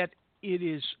 And yet it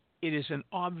is an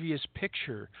obvious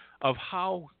picture of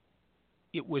how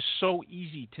it was so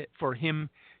easy for him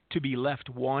to be left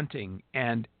wanting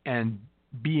and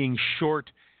being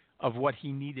short of what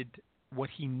he needed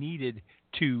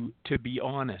to be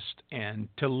honest and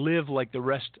to live like the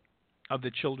rest of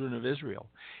the children of Israel.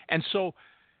 And so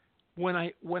when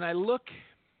I look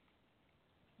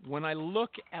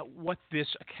at what this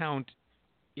account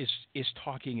is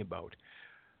talking about,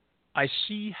 I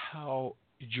see how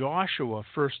Joshua,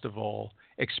 first of all,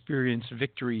 experienced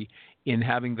victory in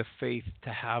having the faith to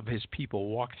have his people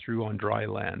walk through on dry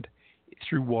land,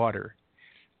 through water.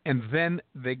 And then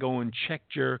they go and check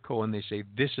Jericho and they say,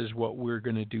 this is what we're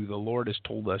going to do. The Lord has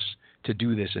told us to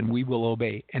do this and we will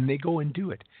obey. And they go and do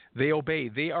it. They obey.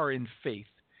 They are in faith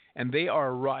and they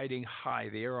are riding high.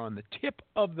 They are on the tip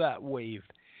of that wave.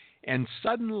 And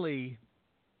suddenly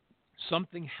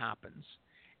something happens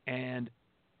and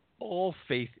all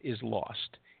faith is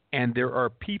lost. And there are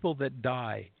people that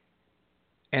die.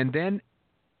 And then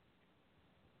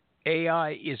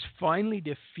AI is finally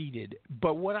defeated.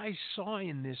 But what I saw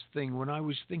in this thing when I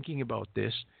was thinking about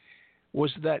this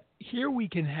was that here we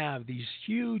can have these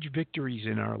huge victories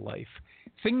in our life,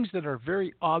 things that are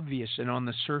very obvious and on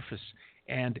the surface,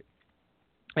 and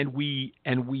we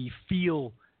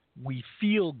feel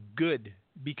good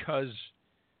because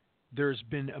there's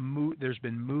been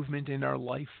movement in our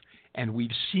life, and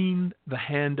we've seen the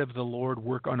hand of the Lord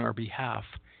work on our behalf.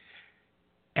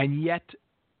 And yet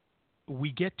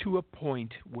we get to a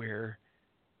point where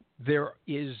there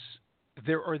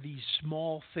are these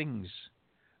small things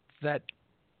that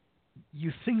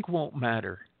you think won't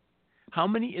matter. How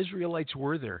many Israelites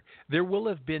were there? There will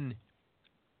have been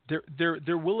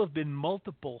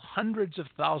multiple hundreds of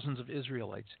thousands of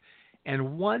Israelites,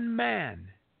 and one man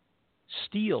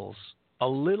steals a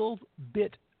little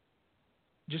bit,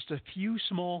 just a few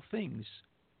small things,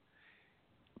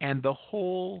 and the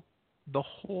whole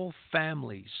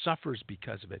family suffers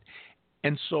because of it.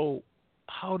 And so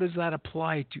how does that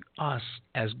apply to us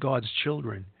as God's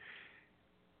children?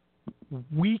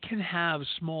 We can have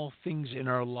small things in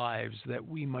our lives that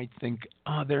we might think,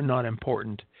 they're not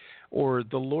important, or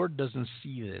the Lord doesn't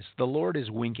see this. The Lord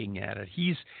is winking at it.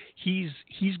 He's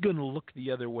going to look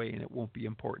the other way and it won't be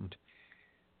important.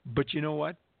 But you know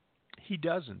what? He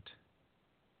doesn't.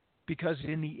 Because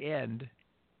in the end,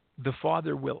 the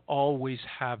Father will always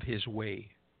have his way.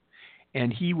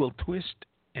 And he will twist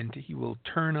and he will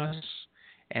turn us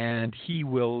and he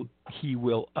will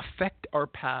affect our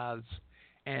paths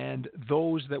and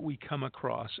those that we come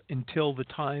across until the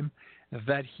time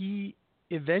that he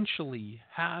eventually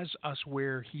has us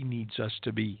where he needs us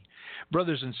to be.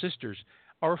 Brothers and sisters,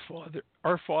 our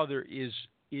Father is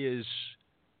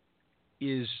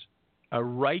a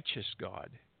righteous God.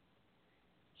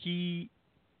 He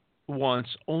wants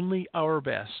only our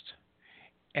best.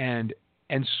 And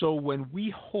so when we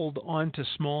hold on to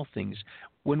small things,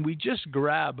 when we just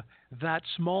grab that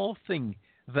small thing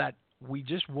that we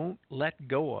just won't let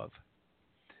go of,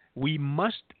 we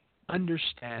must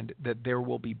understand that there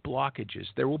will be blockages,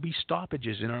 there will be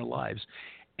stoppages in our lives.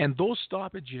 And those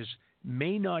stoppages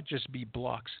may not just be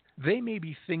blocks. They may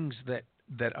be things that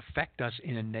that affect us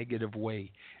in a negative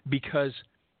way, because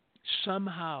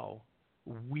somehow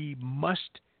we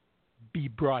must be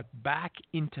brought back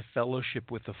into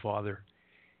fellowship with the Father,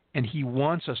 and He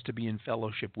wants us to be in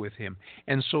fellowship with Him.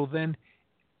 And so then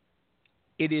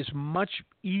it is much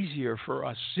easier for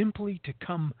us simply to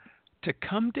come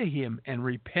to Him and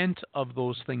repent of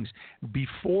those things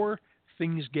before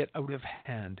things get out of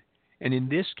hand. And in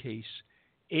this case,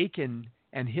 Achan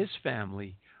and his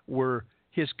family were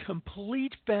his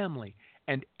complete family,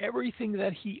 and everything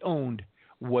that he owned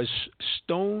was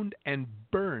stoned and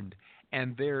burned.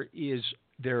 And there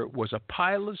was a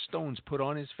pile of stones put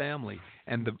on his family,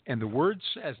 and the word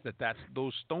says that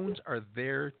those stones are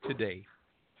there today.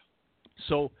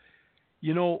 So,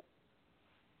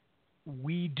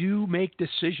 we do make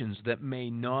decisions that may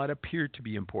not appear to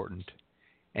be important,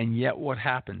 and yet what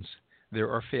happens? There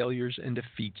are failures and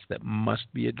defeats that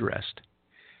must be addressed,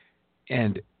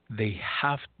 and they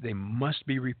must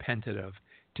be repented of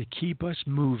to keep us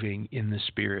moving in the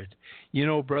Spirit.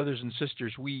 Brothers and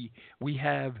sisters, we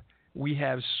have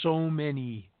so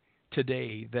many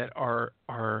today that are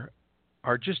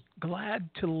just glad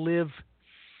to live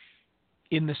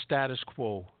in the status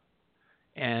quo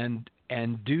and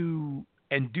do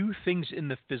things in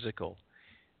the physical,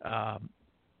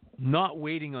 not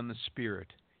waiting on the Spirit.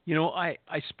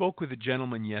 I spoke with a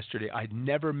gentleman yesterday. I'd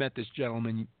never met this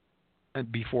gentleman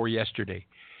before yesterday.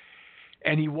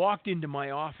 And he walked into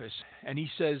my office and he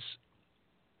says,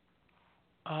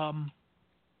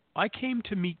 I came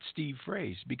to meet Steve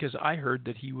Froese because I heard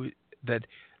that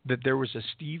that there was a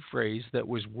Steve Froese that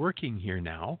was working here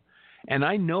now, and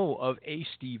I know of a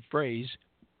Steve Froese.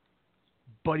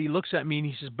 But he looks at me and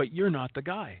he says, "But you're not the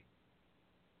guy."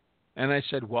 And I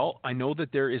said, "Well, I know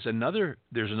that there's another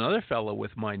fellow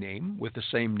with my name, with the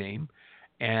same name,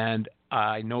 and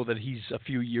I know that he's a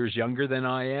few years younger than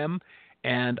I am."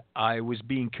 And I was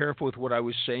being careful with what I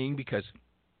was saying because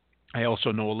I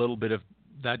also know a little bit of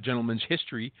that gentleman's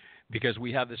history because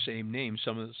we have the same name.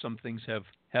 Some things have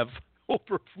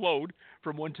overflowed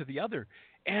from one to the other.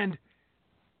 And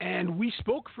we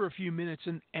spoke for a few minutes,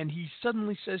 and he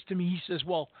suddenly says to me, he says,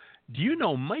 "Well, do you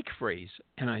know Mike Froese?"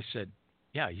 And I said,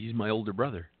 "Yeah, he's my older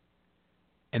brother."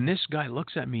 And this guy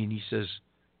looks at me and he says,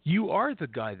 "You are the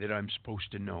guy that I'm supposed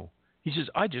to know." He says,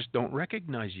 "I just don't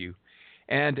recognize you."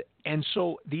 And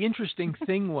so the interesting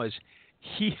thing was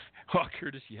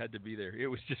Curtis, you had to be there. It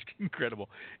was just incredible.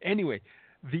 Anyway,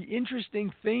 the interesting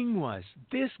thing was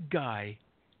this guy,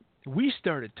 we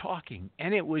started talking,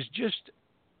 and it was just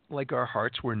like our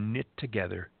hearts were knit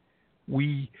together.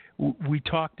 We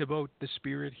talked about the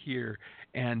Spirit here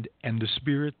and the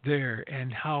Spirit there,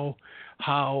 and how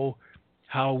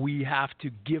we have to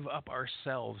give up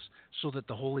ourselves so that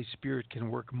the Holy Spirit can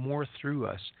work more through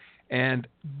us. And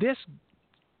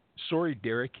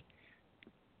Derek,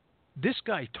 this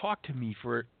guy talked to me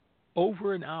for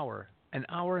over an hour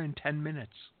and 10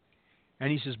 minutes.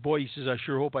 And he says, "Boy," he says, "I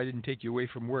sure hope I didn't take you away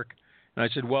from work." And I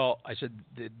said,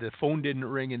 the phone didn't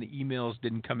ring and the emails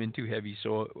didn't come in too heavy,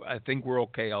 so I think we're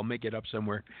okay. I'll make it up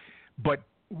somewhere. But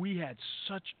we had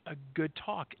such a good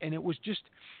talk, and it was just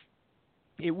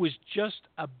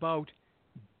about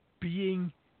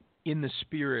being in the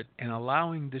Spirit and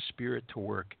allowing the Spirit to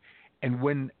work. And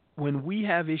when we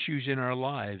have issues in our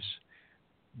lives,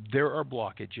 there are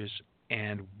blockages,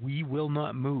 and we will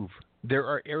not move. There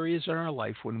are areas in our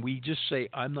life when we just say,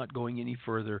 "I'm not going any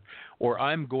further," or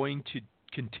 "I'm going to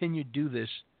continue to do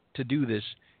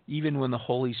this, even when the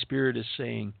Holy Spirit is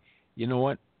saying, "You know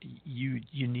what?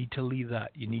 You need to leave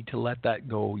that. You need to let that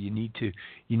go. You need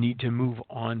to move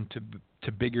on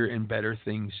to bigger and better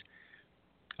things."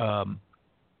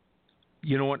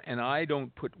 You know what? And I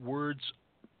don't put words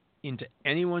into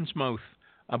anyone's mouth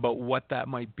about what that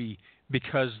might be,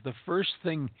 because the first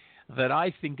thing that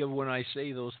I think of when I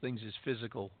say those things is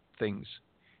physical things.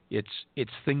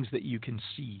 It's things that you can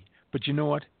see. But you know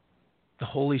what? The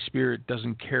Holy Spirit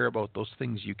doesn't care about those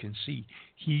things you can see.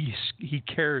 He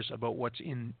cares about what's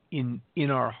in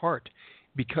our heart,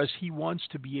 because He wants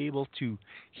to be able to.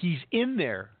 He's in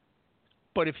there,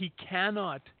 but if He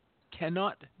cannot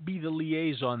be the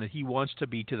liaison that He wants to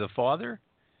be to the Father,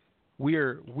 we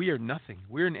are nothing.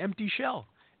 We're an empty shell,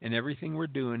 and everything we're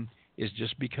doing is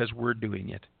just because we're doing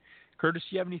it. Curtis,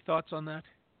 do you have any thoughts on that?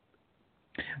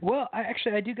 Well, I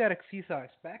do got a few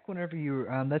thoughts. Back whenever you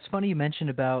that's funny you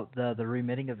mentioned about the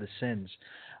remitting of the sins.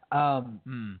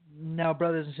 Now,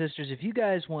 brothers and sisters, if you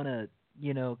guys want to,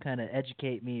 kind of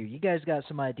educate me, or you guys got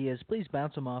some ideas, please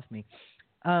bounce them off me.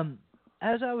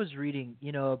 As I was reading,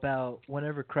 about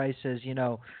whenever Christ says,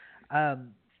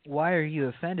 why are you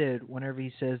offended whenever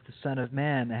he says the Son of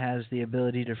Man has the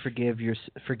ability to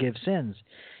forgive sins?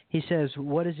 He says,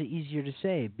 what is it easier to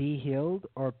say, be healed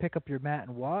or pick up your mat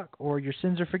and walk, or your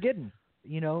sins are forgiven?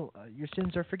 Your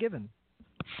sins are forgiven.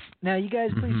 Now, you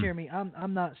guys, please Mm-hmm. hear me.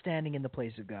 I'm not standing in the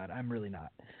place of God. I'm really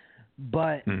not.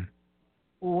 But Mm.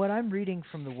 what I'm reading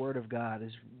from the Word of God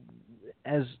is,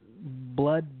 as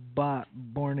blood-bought,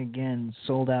 born-again,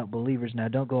 sold-out believers. Now,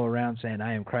 don't go around saying,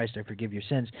 I am Christ, I forgive your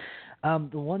sins. The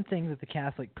one thing that the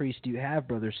Catholic priests do have,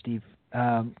 Brother Steve,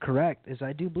 correct, is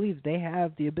I do believe they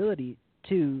have the ability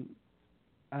to,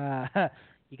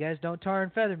 you guys don't tar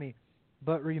and feather me,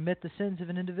 but remit the sins of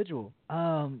an individual.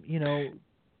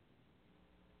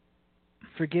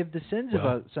 Forgive the sins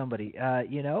Well, of somebody,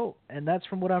 and that's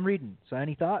from what I'm reading. So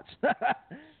any thoughts?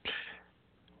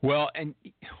 well, and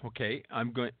okay,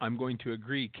 I'm going to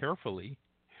agree carefully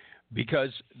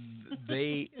because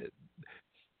they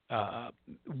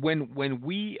when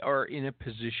we are in a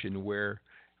position where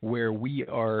we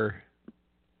are,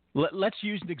 let's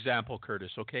use an example,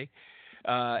 Curtis, okay?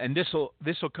 And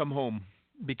this'll come home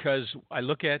because I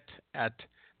look at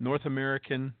North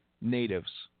American natives,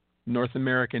 North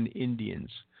American Indians.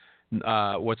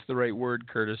 What's the right word,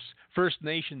 Curtis? First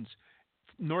Nations,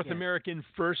 North Yes. American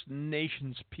First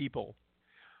Nations people.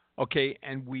 Okay,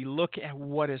 and we look at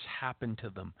what has happened to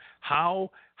them. And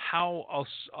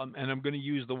I'm going to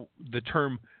use the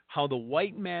term how the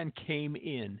white man came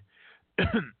in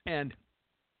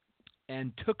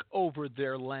and took over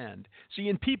their land. See,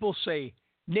 and people say,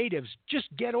 natives, just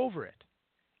get over it.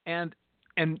 And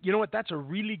you know what? That's a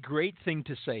really great thing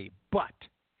to say. But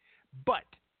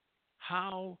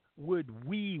how would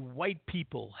we white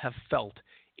people have felt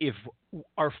if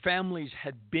our families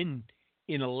had been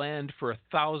in a land for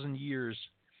 1,000 years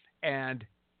and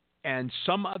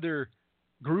some other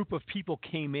group of people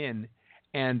came in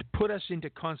and put us into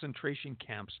concentration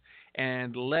camps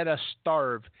and let us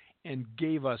starve and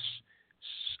gave us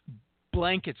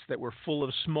blankets that were full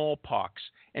of smallpox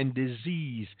and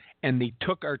disease, and they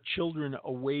took our children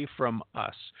away from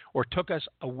us or took us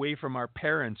away from our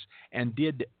parents and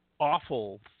did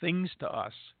awful things to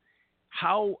us.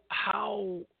 How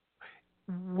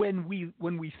when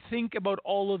we think about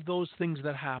all of those things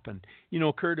that happen,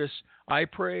 Curtis, I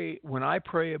pray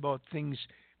about things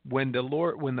when the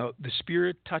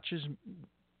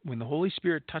Holy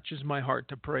Spirit touches my heart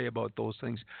to pray about those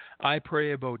things. I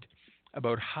pray about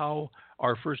how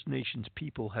our First Nations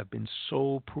people have been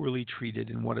so poorly treated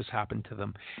and what has happened to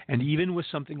them. And even with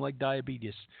something like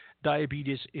diabetes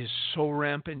is so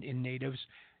rampant in natives.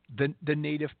 The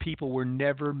native people were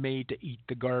never made to eat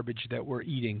the garbage that we're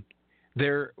eating.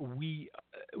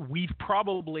 We've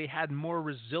probably had more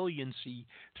resiliency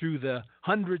through the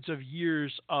hundreds of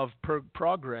years of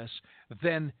progress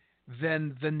than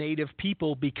the native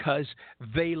people because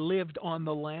they lived on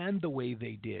the land the way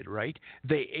they did, right?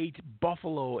 They ate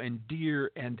buffalo and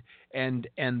deer and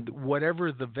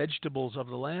whatever the vegetables of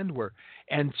the land were.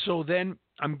 And so then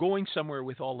I'm going somewhere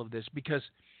with all of this because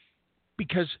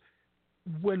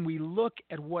when we look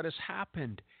at what has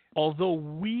happened, although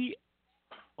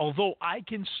I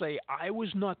can say I was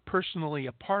not personally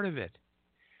a part of it,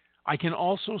 I can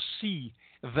also see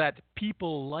that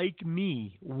people like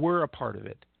me were a part of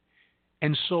it.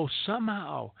 And so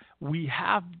somehow we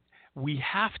have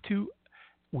to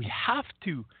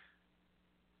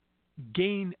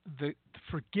gain the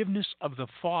forgiveness of the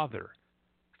Father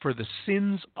for the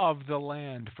sins of the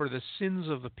land, for the sins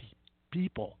of the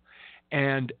people.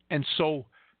 And so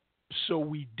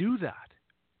we do that.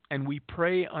 And we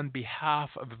pray on behalf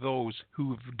of those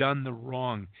who've done the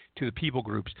wrong to the people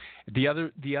groups. The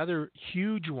other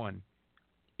huge one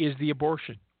is the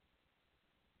abortion.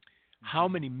 How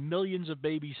many millions of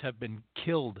babies have been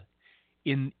killed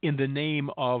in the name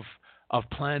of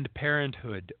Planned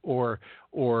Parenthood or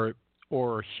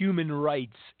human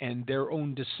rights and their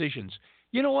own decisions?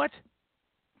 You know what?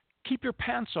 Keep your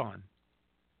pants on.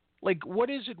 Like, what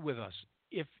is it with us?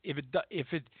 If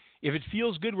it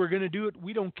feels good, we're going to do it.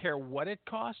 We don't care what it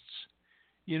costs,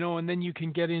 and then you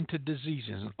can get into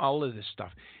diseases and all of this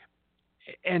stuff.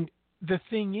 And the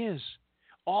thing is,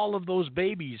 all of those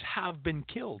babies have been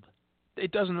killed.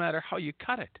 It doesn't matter how you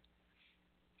cut it.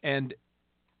 And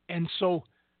so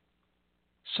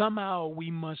somehow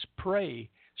we must pray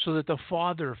so that the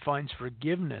Father finds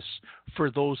forgiveness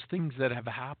for those things that have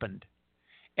happened.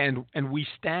 And we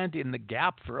stand in the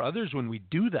gap for others when we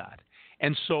do that.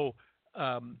 And so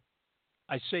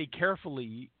I say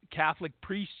carefully, Catholic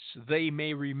priests, they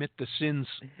may remit the sins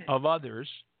of others,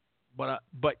 but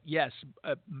yes,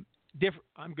 different.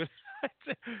 I'm good.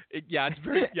 Yeah, it's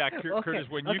very Curtis.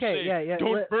 When you say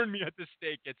don't burn me at the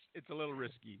stake, it's a little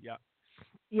risky. Yeah.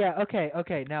 Yeah.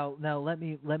 Okay. Now let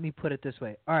me put it this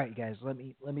way. All right, guys. Let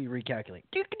me recalculate.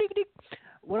 Tick, tick, tick.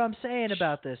 What I'm saying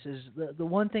about this is the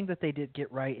one thing that they did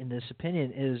get right in this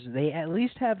opinion is they at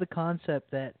least have the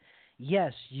concept that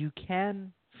yes, you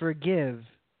can forgive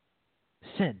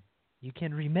sin. You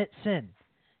can remit sin.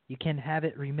 You can have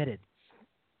it remitted.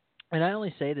 And I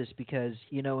only say this because,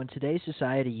 in today's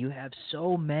society, you have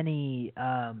so many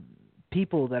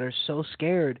people that are so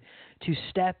scared to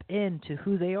step into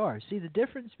who they are. See, the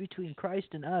difference between Christ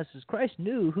and us is Christ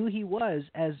knew who he was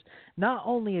as not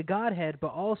only a Godhead,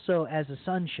 but also as a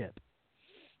sonship.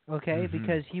 Okay? Mm-hmm.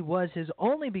 Because he was his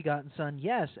only begotten son,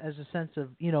 yes, as a sense of,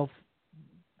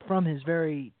 from his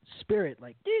very spirit,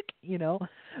 like,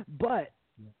 but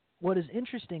what is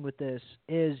interesting with this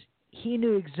is he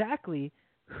knew exactly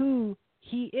who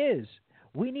he is.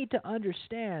 We need to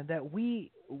understand that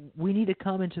we need to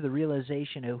come into the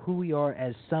realization of who we are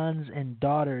as sons and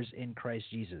daughters in Christ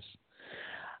Jesus.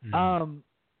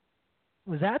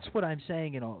 That's what I'm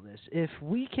saying in all this. If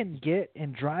we can get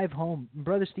and drive home,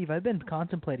 Brother Steve, I've been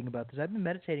contemplating about this. I've been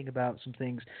meditating about some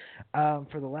things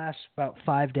for the last about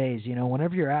 5 days.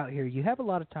 Whenever you're out here, you have a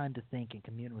lot of time to think and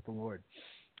commune with the Lord.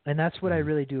 And that's what I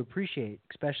really do appreciate,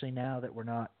 especially now that we're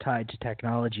not tied to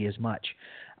technology as much.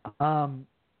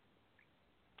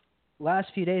 Last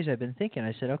few days I've been thinking,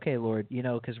 I said, okay, Lord,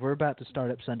 because we're about to start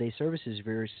up Sunday services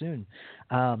very soon.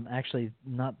 Actually,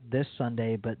 not this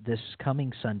Sunday, but this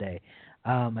coming Sunday.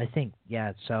 I think,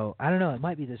 yeah, so I don't know. It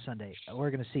might be this Sunday.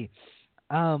 We're going to see.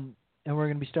 And we're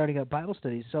going to be starting up Bible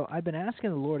studies. So I've been asking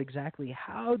the Lord exactly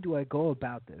how do I go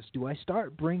about this? Do I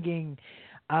start bringing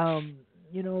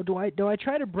do I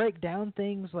try to break down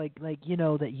things like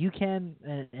that you can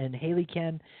and Haley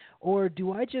can, or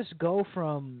do I just go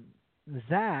from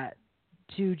that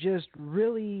to just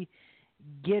really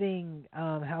getting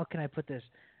how can I put this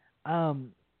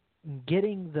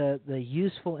getting the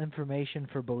useful information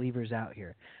for believers out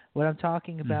here? What I'm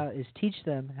talking about is teach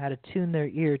them how to tune their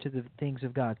ear to the things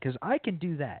of God, because I can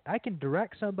do that. I can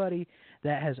direct somebody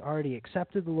that has already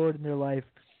accepted the Lord in their life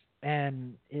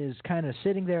and is kind of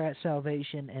sitting there at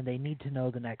salvation, and they need to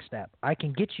know the next step. I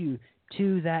can get you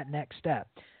to that next step.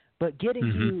 But getting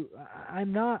you,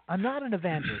 I'm not an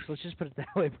evangelist. Let's just put it that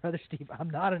way, Brother Steve.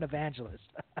 I'm not an evangelist.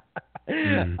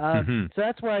 So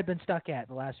that's where I've been stuck at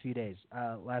the last few days,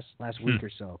 last week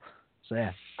or so. So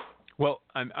yeah. Well,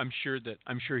 I'm sure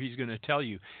he's going to tell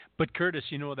you. But Curtis,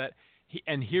 that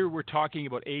and here we're talking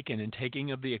about Achan and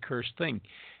taking of the accursed thing.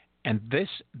 And this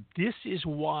is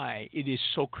why it is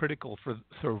so critical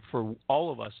for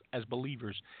all of us as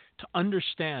believers to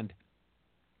understand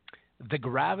the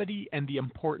gravity and the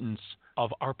importance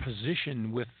of our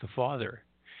position with the Father,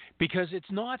 because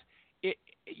it's not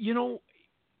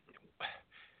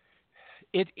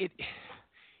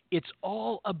it's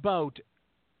all about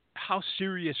how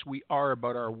serious we are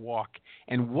about our walk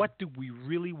and what do we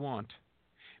really want.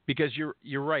 Because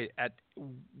you're right, at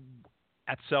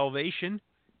salvation,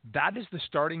 that is the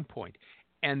starting point.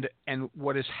 And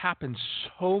what has happened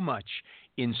so much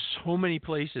in so many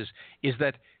places is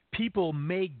that people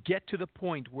may get to the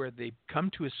point where they come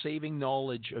to a saving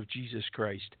knowledge of Jesus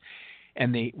Christ,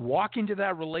 and they walk into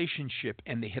that relationship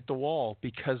and they hit the wall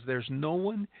because there's no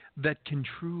one that can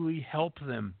truly help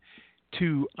them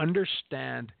to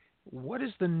understand what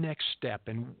is the next step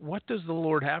and what does the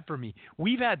Lord have for me.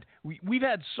 We've had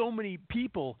so many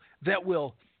people that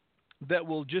will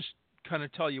just kind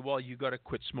of tell you, well, you got to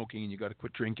quit smoking and you got to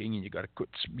quit drinking and you got to quit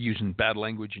using bad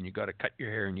language and you got to cut your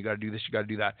hair and you got to do this, you got to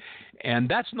do that. And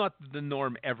that's not the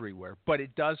norm everywhere, but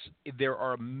there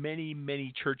are many,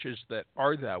 many churches that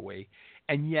are that way.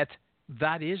 And yet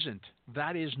that's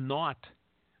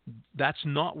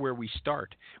not where we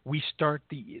start. We start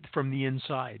from the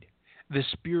inside. The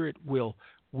Spirit will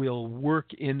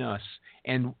work in us,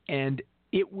 and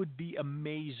it would be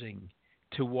amazing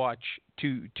to watch,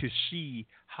 to see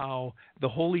how the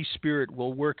Holy Spirit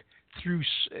will work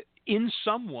in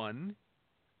someone.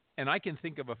 And I can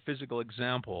think of a physical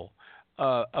example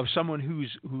of someone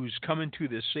who's come into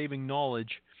this saving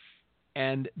knowledge,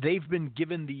 and they've been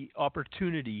given the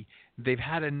opportunity. They've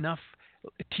had enough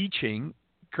teaching,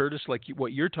 Curtis, like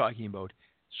what you're talking about,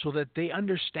 so that they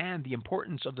understand the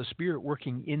importance of the Spirit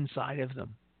working inside of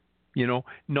them.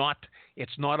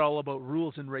 It's not all about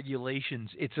rules and regulations.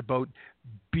 It's about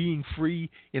being free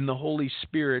in the Holy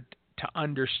Spirit to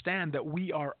understand that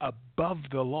we are above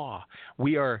the law.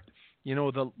 We are,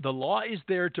 the law is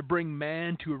there to bring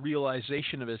man to a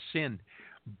realization of his sin.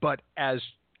 But as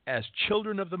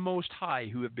children of the Most High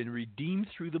who have been redeemed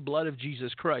through the blood of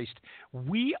Jesus Christ,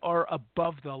 we are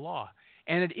above the law.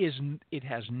 And it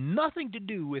has nothing to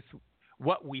do with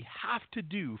what we have to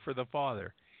do for the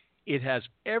Father. It has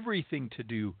everything to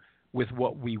do with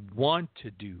what we want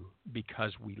to do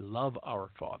because we love our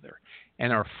Father.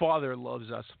 And our Father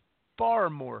loves us far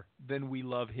more than we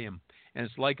love him. And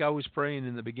it's like I was praying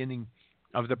in the beginning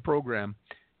of the program.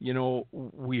 You know,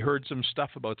 we heard some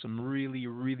stuff about some really,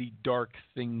 really dark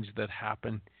things that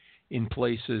happen in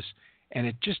places. And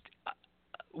it just,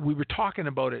 we were talking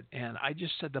about it, and I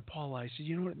just said to Paula, I said,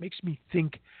 you know what, it makes me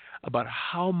think about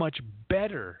how much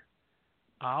better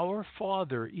our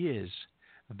Father is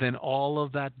than all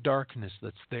of that darkness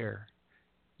that's there.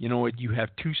 You know what, you have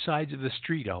two sides of the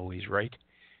street always, right?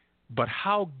 But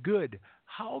how good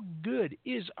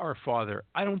is our Father?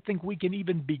 I don't think we can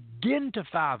even begin to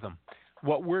fathom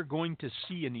what we're going to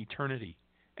see in eternity.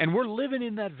 And we're living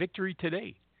in that victory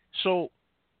today. So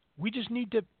we just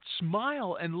need to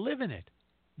smile and live in it.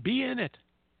 Be in it.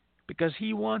 Because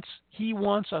he wants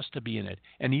us to be in it.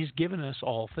 And he's given us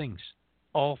all things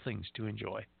to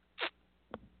enjoy.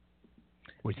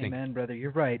 We think. Amen, brother. You're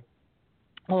right.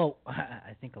 Well,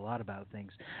 I think a lot about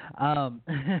things,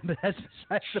 but that's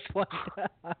besides the point.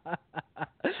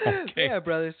 Okay. Yeah,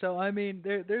 brother. So, I mean,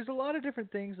 there's a lot of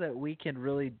different things that we can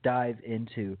really dive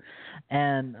into.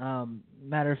 And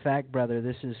matter of fact, brother,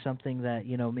 this is something that,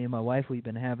 you know, me and my wife, we've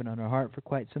been having on our heart for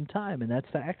quite some time, and that's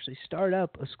to actually start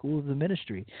up a school of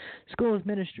ministry.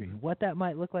 What that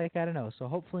might look like, I don't know. So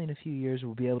hopefully in a few years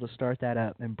we'll be able to start that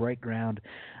up and break ground.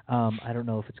 I don't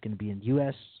know if it's going to be in the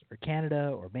U.S. or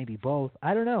Canada or maybe both.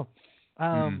 I don't know.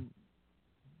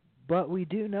 But we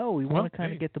do know we want to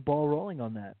kind of get the ball rolling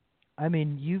on that. I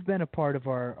mean, you've been a part of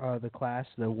our the class,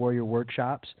 the Warrior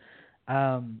Workshops,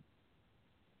 and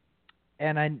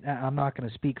I'm not going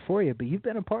to speak for you, but you've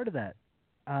been a part of that.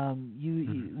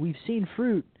 We've seen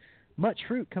much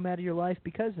fruit come out of your life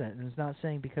because of that. And it's not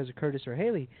saying because of Curtis or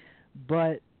Haley,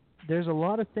 but there's a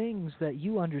lot of things that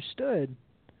you understood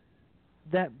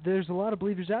that there's a lot of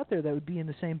believers out there that would be in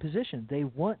the same position. They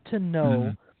want to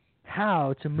know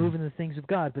how to move in the things of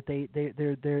God, but they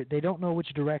don't know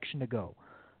which direction to go.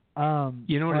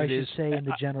 You know what or it I should is? say in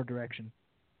the general direction.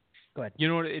 Go ahead. You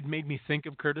know what it made me think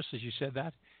of, Curtis, as you said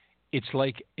that? It's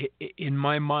like in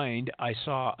my mind I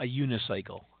saw a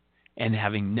unicycle, and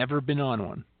having never been on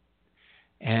one,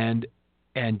 and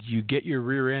you get your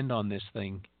rear end on this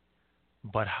thing,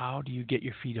 but how do you get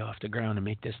your feet off the ground and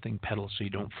make this thing pedal so you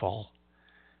don't fall?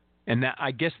 And that, I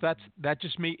guess that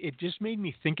just made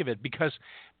me think of it because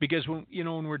when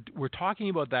we're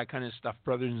talking about that kind of stuff,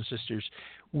 brothers and sisters,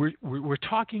 we're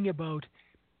talking about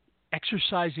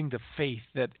exercising the faith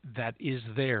that is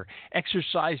there,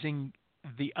 exercising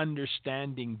the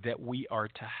understanding that we are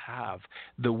to have,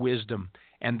 the wisdom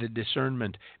and the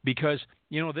discernment, because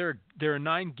there are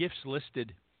 9 gifts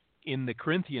listed in the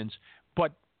Corinthians,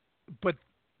 but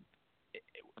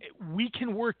we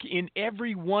can work in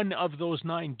every one of those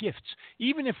 9 gifts.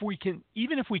 Even if we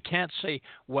can't say,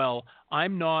 well,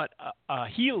 I'm not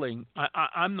healing,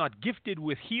 I'm not gifted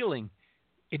with healing.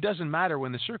 It doesn't matter.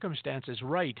 When the circumstance is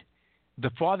right, the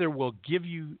Father will give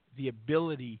you the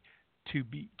ability to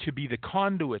be the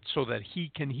conduit so that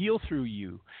he can heal through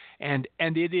you. And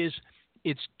it's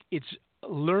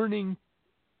learning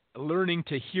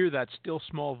to hear that still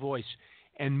small voice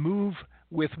and move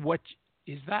with what.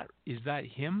 Is that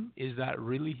him? Is that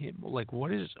really him? Like,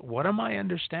 what am I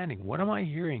understanding? What am I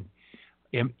hearing?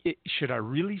 Should I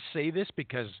really say this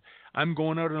because I'm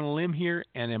going out on a limb here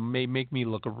and it may make me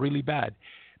look really bad?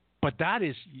 But that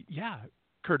is,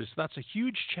 Curtis, that's a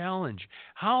huge challenge.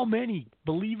 How many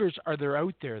believers are there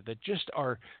out there that just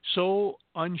are so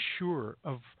unsure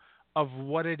of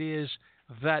what it is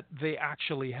that they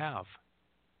actually have?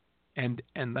 And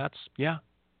that's,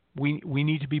 we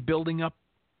need to be building up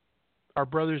our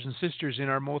brothers and sisters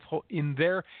in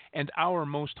their and our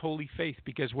most holy faith,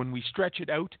 because when we stretch it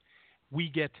out, we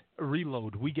get a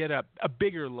reload. We get a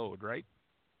bigger load, right?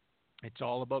 It's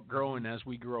all about growing as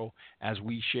we grow, as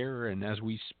we share, and as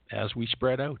we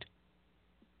spread out.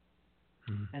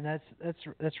 And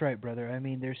that's right, brother. I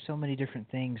mean, there's so many different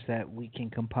things that we can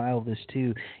compile this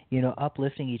to,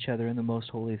 uplifting each other in the most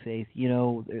holy faith.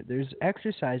 There's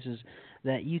exercises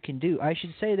that you can do. I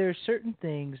should say there's certain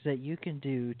things that you can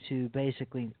do to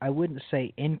basically, I wouldn't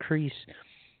say increase,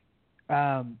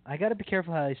 I got to be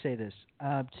careful how I say this,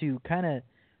 to kind of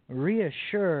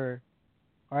reassure,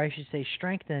 or I should say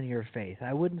strengthen your faith.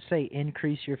 I wouldn't say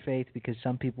increase your faith, because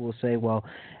some people will say, well,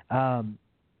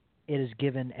 it is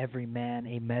given every man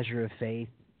a measure of faith,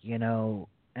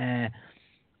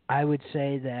 I would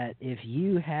say that if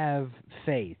you have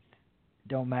faith,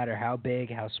 don't matter how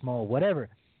big, how small, whatever,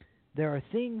 there are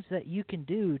things that you can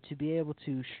do to be able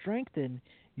to strengthen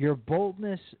your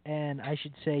boldness, and I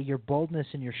should say your boldness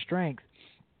and your strength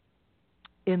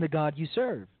in the God you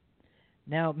serve.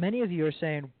 Now, many of you are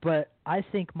saying, but I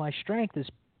think my strength is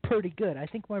pretty good. I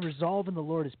think my resolve in the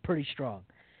Lord is pretty strong.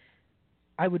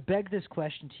 I would beg this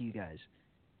question to you guys.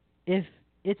 If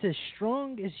it's as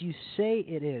strong as you say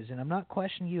it is, and I'm not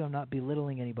questioning you, I'm not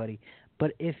belittling anybody,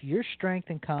 but if your strength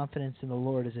and confidence in the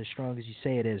Lord is as strong as you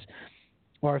say it is,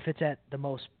 or if it's at the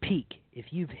most peak, if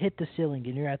you've hit the ceiling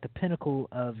and you're at the pinnacle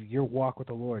of your walk with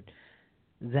the Lord,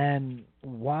 then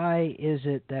why is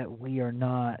it that we are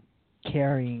not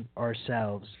carrying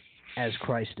ourselves as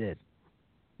Christ did,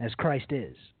 as Christ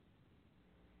is?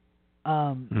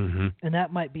 And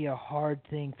that might be a hard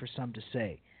thing for some to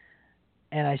say.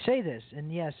 And I say this,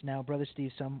 and yes, now, Brother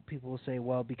Steve, some people will say,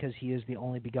 well, because he is the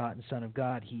only begotten Son of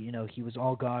God, he was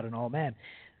all God and all man.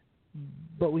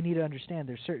 But we need to understand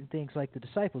there's certain things like the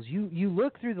disciples. You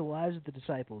look through the lives of the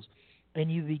disciples, and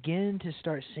you begin to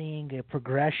start seeing a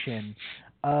progression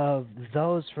of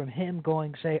those from him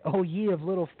going, say, oh, ye of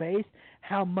little faith,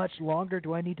 how much longer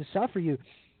do I need to suffer you?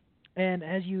 And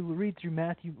as you read through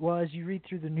as you read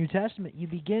through the New Testament, you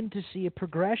begin to see a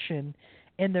progression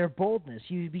in their boldness.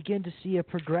 You begin to see a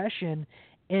progression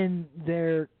in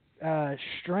their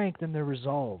strength and their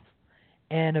resolve.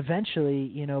 And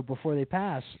eventually, before they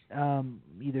pass,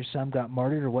 either some got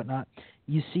martyred or whatnot,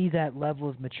 you see that level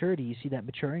of maturity. You see that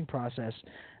maturing process.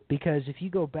 Because if you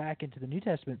go back into the New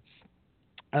Testament,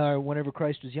 whenever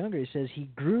Christ was younger, it says he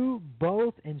grew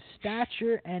both in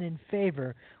stature and in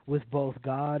favor with both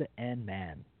God and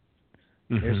man.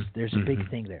 There's a big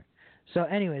thing there. So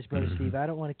anyways, Brother Steve, I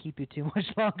don't want to keep you too much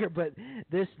longer, but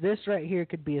this right here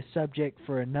could be a subject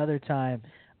for another time,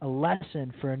 a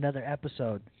lesson for another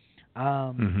episode.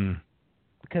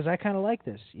 Because I kind of like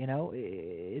this,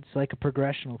 it's like a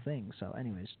progressional thing. So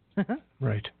anyways.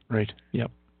 Right. Yep.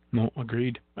 No,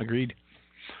 agreed.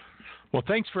 Well,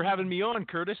 thanks for having me on,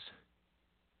 Curtis.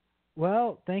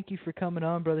 Well, thank you for coming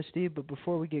on, Brother Steve. But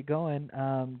before we get going,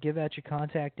 give out your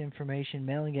contact information,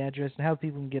 mailing address, and how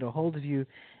people can get a hold of you.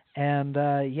 And,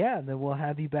 then we'll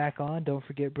have you back on. Don't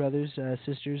forget, brothers,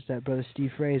 sisters, that Brother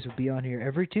Steve Froese will be on here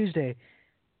every Tuesday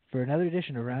for another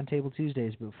edition of Roundtable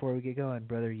Tuesdays. But before we get going,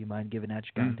 brother, you mind giving out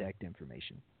your contact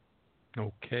information?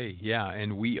 Okay, yeah,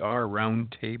 and we are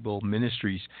Roundtable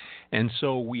Ministries. And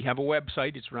so we have a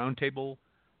website. It's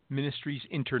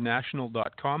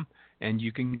roundtableministriesinternational.com, and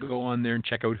you can go on there and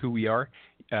check out who we are.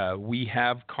 We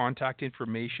have contact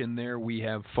information there. We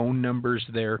have phone numbers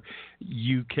there.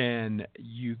 You can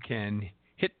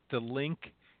hit the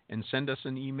link and send us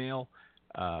an email.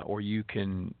 Or you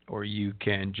can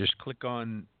just click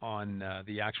on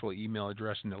the actual email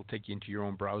address and it'll take you into your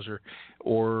own browser.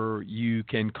 Or you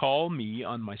can call me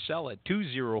on my cell at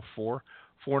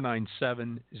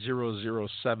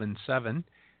 204-497-0077.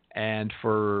 And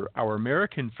for our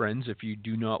American friends, if you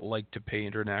do not like to pay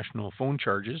international phone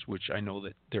charges, which I know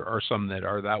that there are some that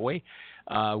are that way,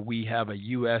 we have a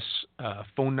U.S.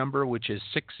 Phone number, which is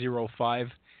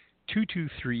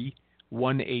 605-223-1866.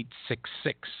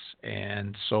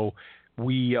 And so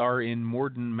we are in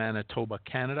Morden, Manitoba,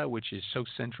 Canada, which is south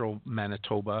central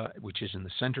Manitoba, which is in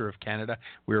the center of Canada.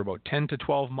 We're about 10 to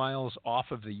 12 miles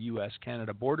off of the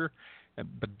U.S.-Canada border,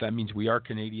 but that means we are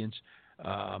Canadians.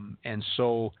 And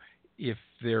so if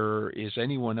there is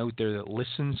anyone out there that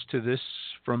listens to this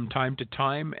from time to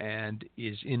time and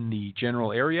is in the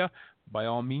general area, by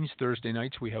all means, Thursday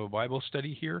nights we have a Bible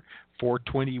study here,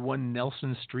 421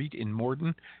 Nelson Street in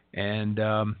Morden, and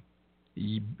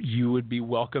you would be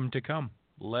welcome to come.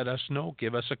 Let us know.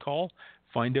 Give us a call.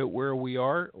 Find out where we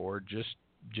are, or just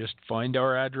find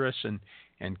our address and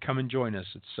come and join us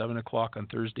at 7 o'clock on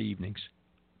Thursday evenings.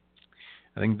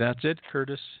 I think that's it,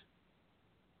 Curtis.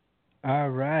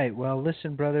 All right. Well,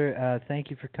 listen, brother,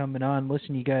 thank you for coming on.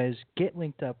 Listen, you guys, get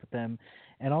linked up with them.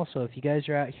 And also, if you guys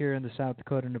are out here in the South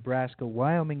Dakota, Nebraska,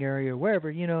 Wyoming area,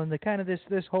 wherever, in the kind of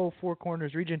this whole Four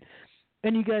Corners region,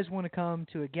 and you guys want to come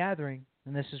to a gathering,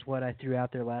 and this is what I threw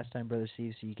out there last time, Brother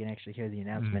Steve, so you can actually hear the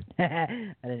announcement.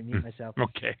 I didn't mute myself.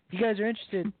 Okay. If you guys are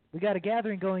interested, we got a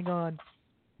gathering going on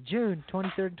June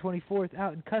 23rd and 24th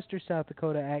out in Custer, South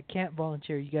Dakota at Camp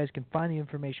Volunteer. You guys can find the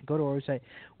information. Go to our website,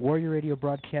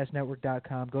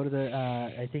 warriorradiobroadcastnetwork.com. Go to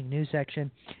the, news section,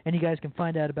 and you guys can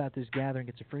find out about this gathering.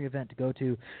 It's a free event to go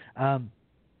to.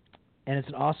 And it's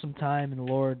an awesome time in the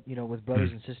Lord, with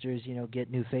brothers and sisters, get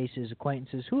new faces,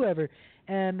 acquaintances, whoever,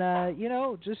 and,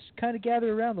 just kind of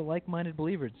gather around the like-minded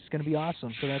believers. It's going to be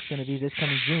awesome. So that's going to be this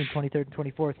coming June 23rd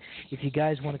and 24th. If you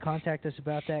guys want to contact us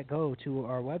about that, go to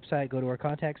our website, go to our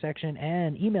contact section,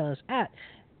 and email us at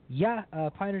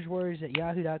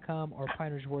pioneerswarriors@yahoo.com or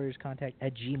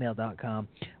pioneerswarriorscontact@gmail.com.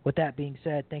 With that being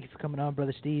said, thank you for coming on,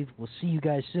 Brother Steve. We'll see you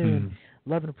guys soon.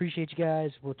 Love and appreciate you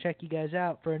guys. We'll check you guys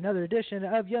out for another edition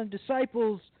of Young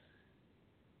Disciples.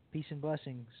 Peace and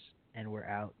blessings, and we're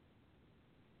out.